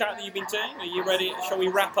Free chat that you've been doing? Are you ready? Shall we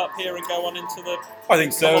wrap up here and go on into the? I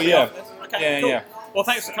think so. Yeah. Okay. Cool. Yeah. Well,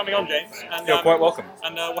 thanks for coming on, James. And, You're quite welcome.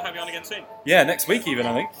 And we'll have you on again soon. Yeah, next week even,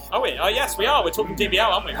 I think. Are we? Oh, yes, we are. We're talking DBL,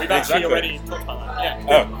 aren't we? We've actually already talked about that.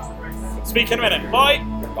 Yeah. Oh. Speak in a minute. Bye.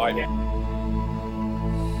 Bye.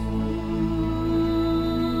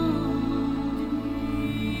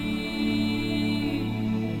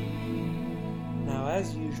 Now,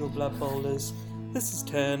 as usual, Blood Bowlers, this has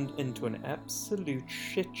turned into an absolute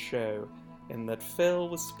shit show, in that Phil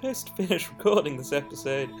was supposed to finish recording this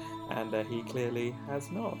episode, and he clearly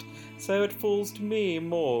has not. So it falls to me,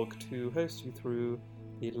 Morg, to host you through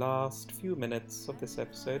the last few minutes of this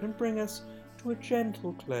episode and bring us to a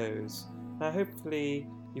gentle close. Now, hopefully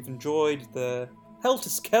you've enjoyed the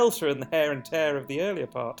helter-skelter and the hair and tear of the earlier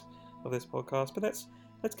part of this podcast, but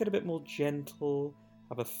let's get a bit more gentle,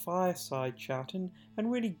 have a fireside chat, and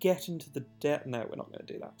really get into the depth. No, we're not going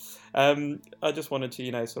to do that. I just wanted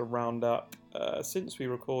to, sort of round up, since we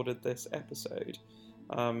recorded this episode.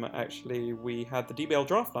 Actually, we had the DBL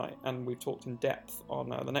draft night, and we've talked in depth on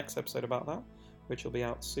the next episode about that, which will be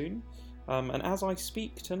out soon. And as I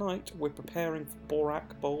speak tonight, we're preparing for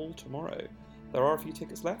Borak Bowl tomorrow. There are a few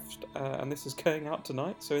tickets left, and this is going out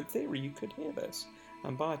tonight, so in theory you could hear this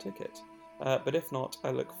and buy a ticket. But if not,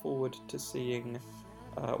 I look forward to seeing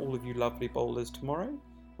all of you lovely bowlers tomorrow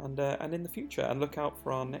and in the future, and look out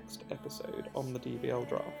for our next episode on the DBL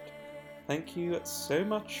draft. Thank you so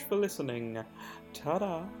much for listening.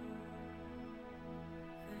 Ta-da!